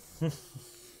I've said.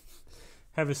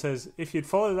 Heather says, if you'd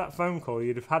followed that phone call,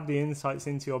 you'd have had the insights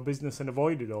into your business and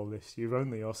avoided all this. You've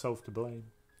only yourself to blame.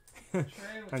 True,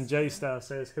 And J-Star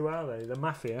says, who are they? The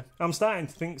Mafia? I'm starting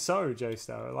to think so,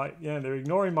 J-Star. Like, yeah, they're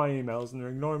ignoring my emails and they're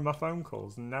ignoring my phone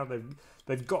calls, and now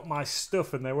they've got my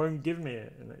stuff and they won't give me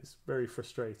it, and it's very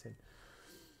frustrating.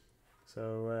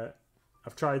 So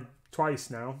I've tried twice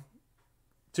now.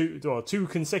 Two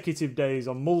consecutive days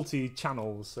on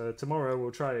multi-channels. Tomorrow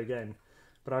we'll try again.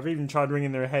 But I've even tried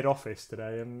ringing their head office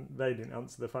today and they didn't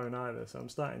answer the phone either. So I'm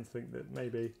starting to think that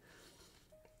maybe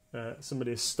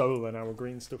somebody has stolen our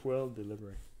Green Stuff World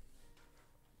delivery,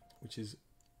 which is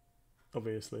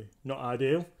obviously not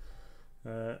ideal.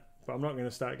 But I'm not going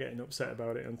to start getting upset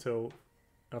about it until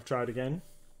I've tried again.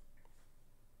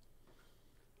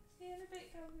 See you in a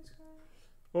bit, Goblin Squire.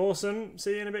 Awesome.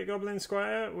 See you in a bit, Goblin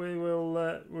Squire. We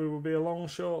will be along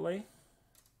shortly.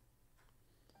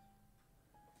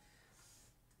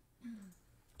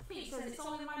 Pete says it's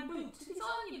all in my boot. If it's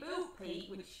all in your boot, Pete,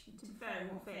 which to be fair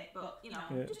won't fit, but you know,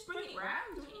 just bring it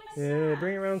round. Don't you mess Yeah,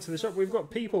 bring it round to the shop. We've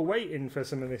got people waiting for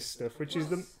some of this stuff, which is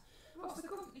the What's the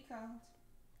company called?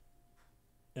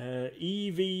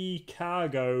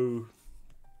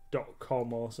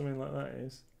 evcargo.com or something like that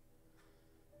is.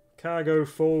 Cargo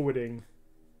forwarding.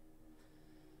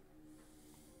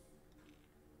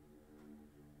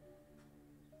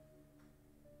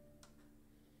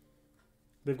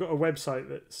 they've got a website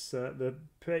that's the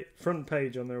front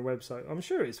page on their website. I'm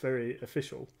sure it's very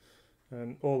official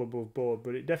and all above board,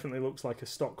 but it definitely looks like a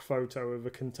stock photo of a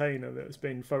container that's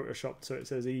been photoshopped so it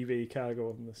says EV cargo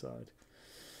on the side.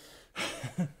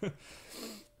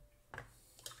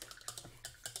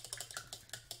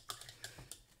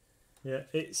 Yeah,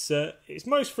 it's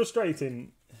most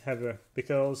frustrating, Heather,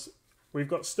 because we've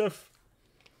got stuff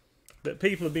that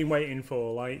people have been waiting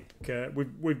for. Like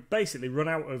we've basically run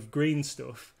out of green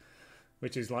stuff,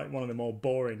 which is like one of the more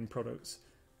boring products.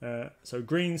 So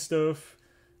green stuff,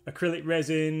 acrylic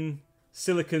resin,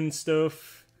 silicon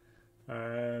stuff,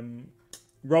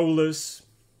 rollers,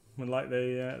 like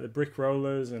the brick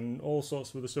rollers and all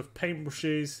sorts of other stuff,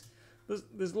 paintbrushes.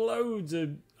 There's loads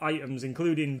of items,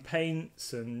 including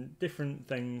paints and different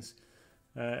things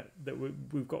that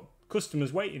we've got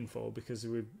customers waiting for because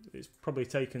it's probably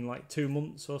taken like 2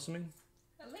 months or something.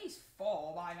 At least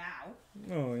 4 by now.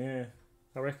 Oh yeah,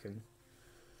 I reckon.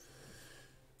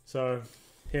 So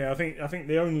yeah, I think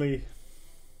the only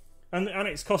and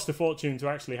it's cost a fortune to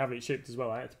actually have it shipped as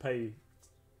well. I had to pay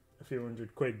a few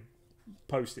 £100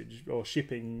 postage or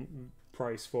shipping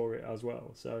price for it as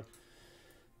well. So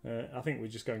I think we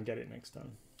just go and get it next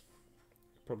time.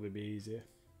 Probably be easier.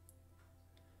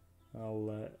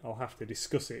 I'll have to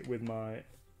discuss it with my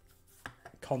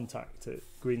contact at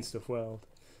Green Stuff World.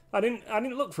 I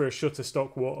didn't look for a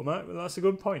Shutterstock watermark, but that's a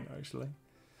good point actually.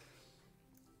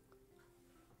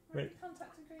 Have you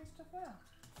contacted Green Stuff World?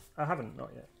 I haven't, not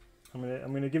yet. I'm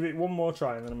gonna give it one more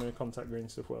try and then I'm gonna contact Green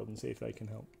Stuff World and see if they can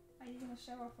help. Are you gonna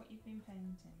show off what you've been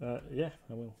painting? Yeah,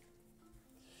 I will.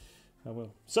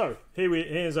 So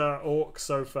here's our orc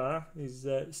so far. He's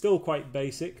still quite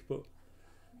basic, but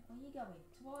where are you going?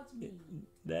 Towards me.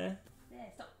 There,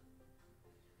 stop.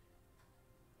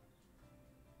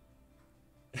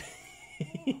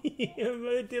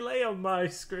 a delay on my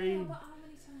screen. Yeah, but how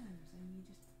many times? And you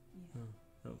just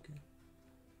Oh, okay.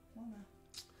 One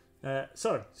there.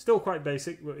 So still quite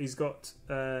basic, but he's got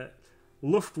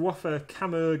Luftwaffe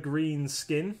Camo Green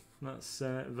skin. That's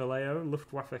Vallejo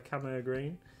Luftwaffe Camo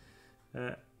Green.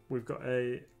 We've got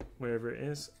wherever it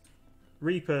is,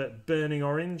 Reaper Burning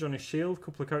Orange on his shield,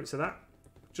 couple of coats of that.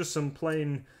 Just some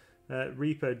plain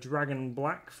Reaper Dragon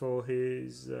Black for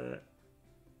his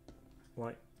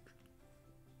like,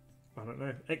 I don't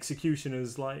know,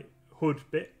 Executioner's like hood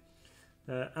bit.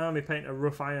 Army Painter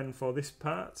Rough Iron for this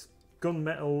part.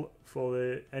 Gunmetal for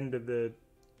the end of the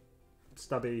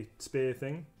stabby spear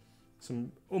thing.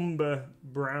 Some umber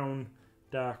brown,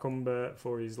 dark umber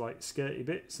for his like skirty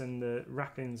bits and the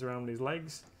wrappings around his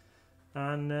legs.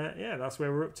 And yeah, that's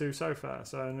where we're up to so far.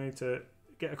 So I need to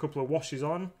get a couple of washes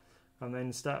on and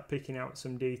then start picking out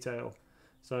some detail.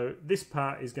 So this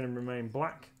part is going to remain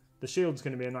black. The shield's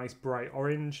going to be a nice bright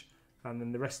orange, and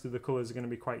then the rest of the colours are going to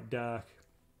be quite dark.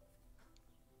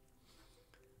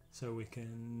 So we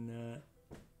can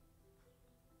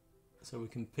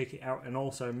pick it out and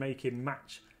also make him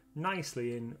match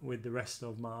nicely in with the rest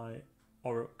of my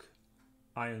Orc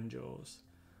Iron Jaws,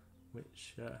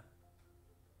 which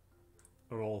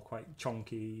are all quite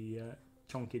chonky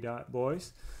dark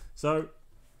boys. So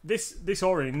this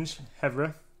orange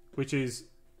Hevra, which is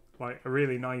like a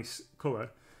really nice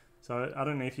colour. So I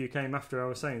don't know if you came after I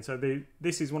was saying. So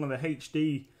this is one of the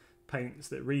HD paints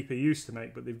that Reaper used to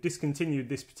make, but they've discontinued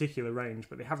this particular range,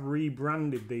 but they have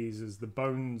rebranded these as the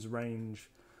Bones range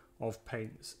of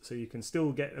paints, so you can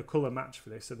still get a colour match for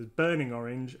this. So there's Burning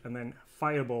Orange, and then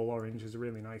Fireball Orange is a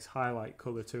really nice highlight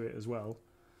colour to it as well.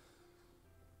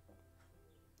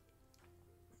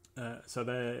 So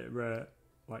they're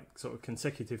like sort of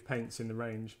consecutive paints in the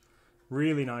range.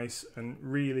 Really nice and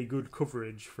really good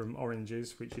coverage from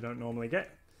oranges, which you don't normally get.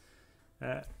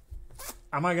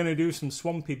 Am I going to do some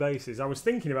swampy bases? I was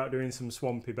thinking about doing some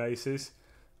swampy bases,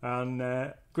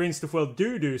 and Green Stuff World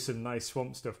do some nice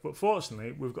swamp stuff, but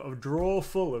fortunately we've got a drawer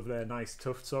full of their nice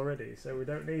tufts already, so we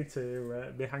don't need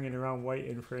to be hanging around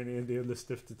waiting for any of the other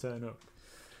stuff to turn up.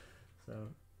 So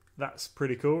that's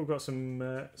pretty cool. We've got some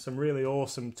really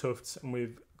awesome tufts, and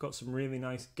we've got some really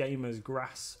nice Gamer's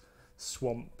Grass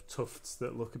swamp tufts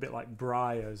that look a bit like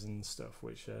briars and stuff,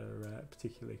 which are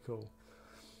particularly cool.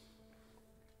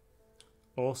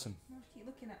 Awesome. Why do you keep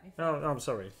looking at me? Oh, I'm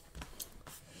sorry.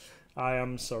 I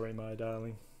am sorry, my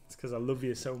darling. It's because I love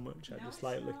you so much. I just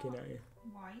like looking at you.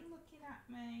 Why are you looking at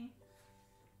me?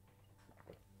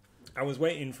 I was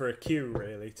waiting for a cue,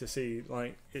 really, to see,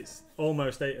 like, it's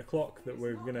almost 8 o'clock that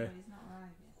we're going to... He's not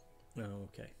arrived yet. Oh,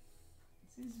 okay.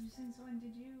 Since when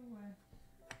did you...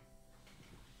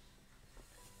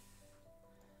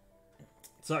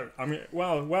 So, I mean,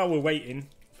 while we're waiting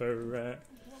for... Well, we're going to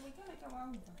go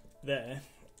over. There,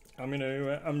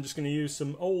 I'm just gonna use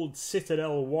some old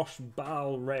Citadel wash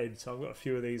Bal Red. So I've got a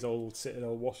few of these old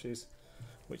Citadel washes,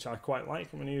 which I quite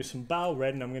like. I'm gonna use some Bal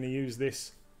Red, and I'm gonna use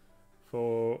this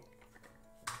for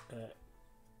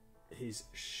his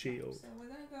shield. So we're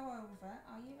gonna go over.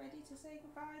 Are you ready to say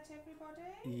goodbye to everybody?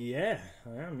 Yeah,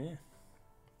 I am. Yeah.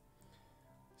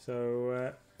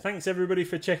 So thanks everybody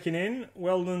for checking in.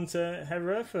 Well done to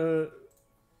Hera for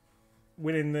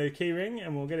winning the keyring,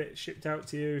 and we'll get it shipped out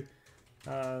to you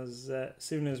as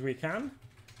soon as we can.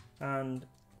 And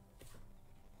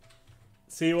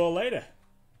see you all later.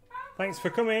 Thanks for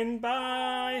coming.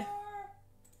 Bye.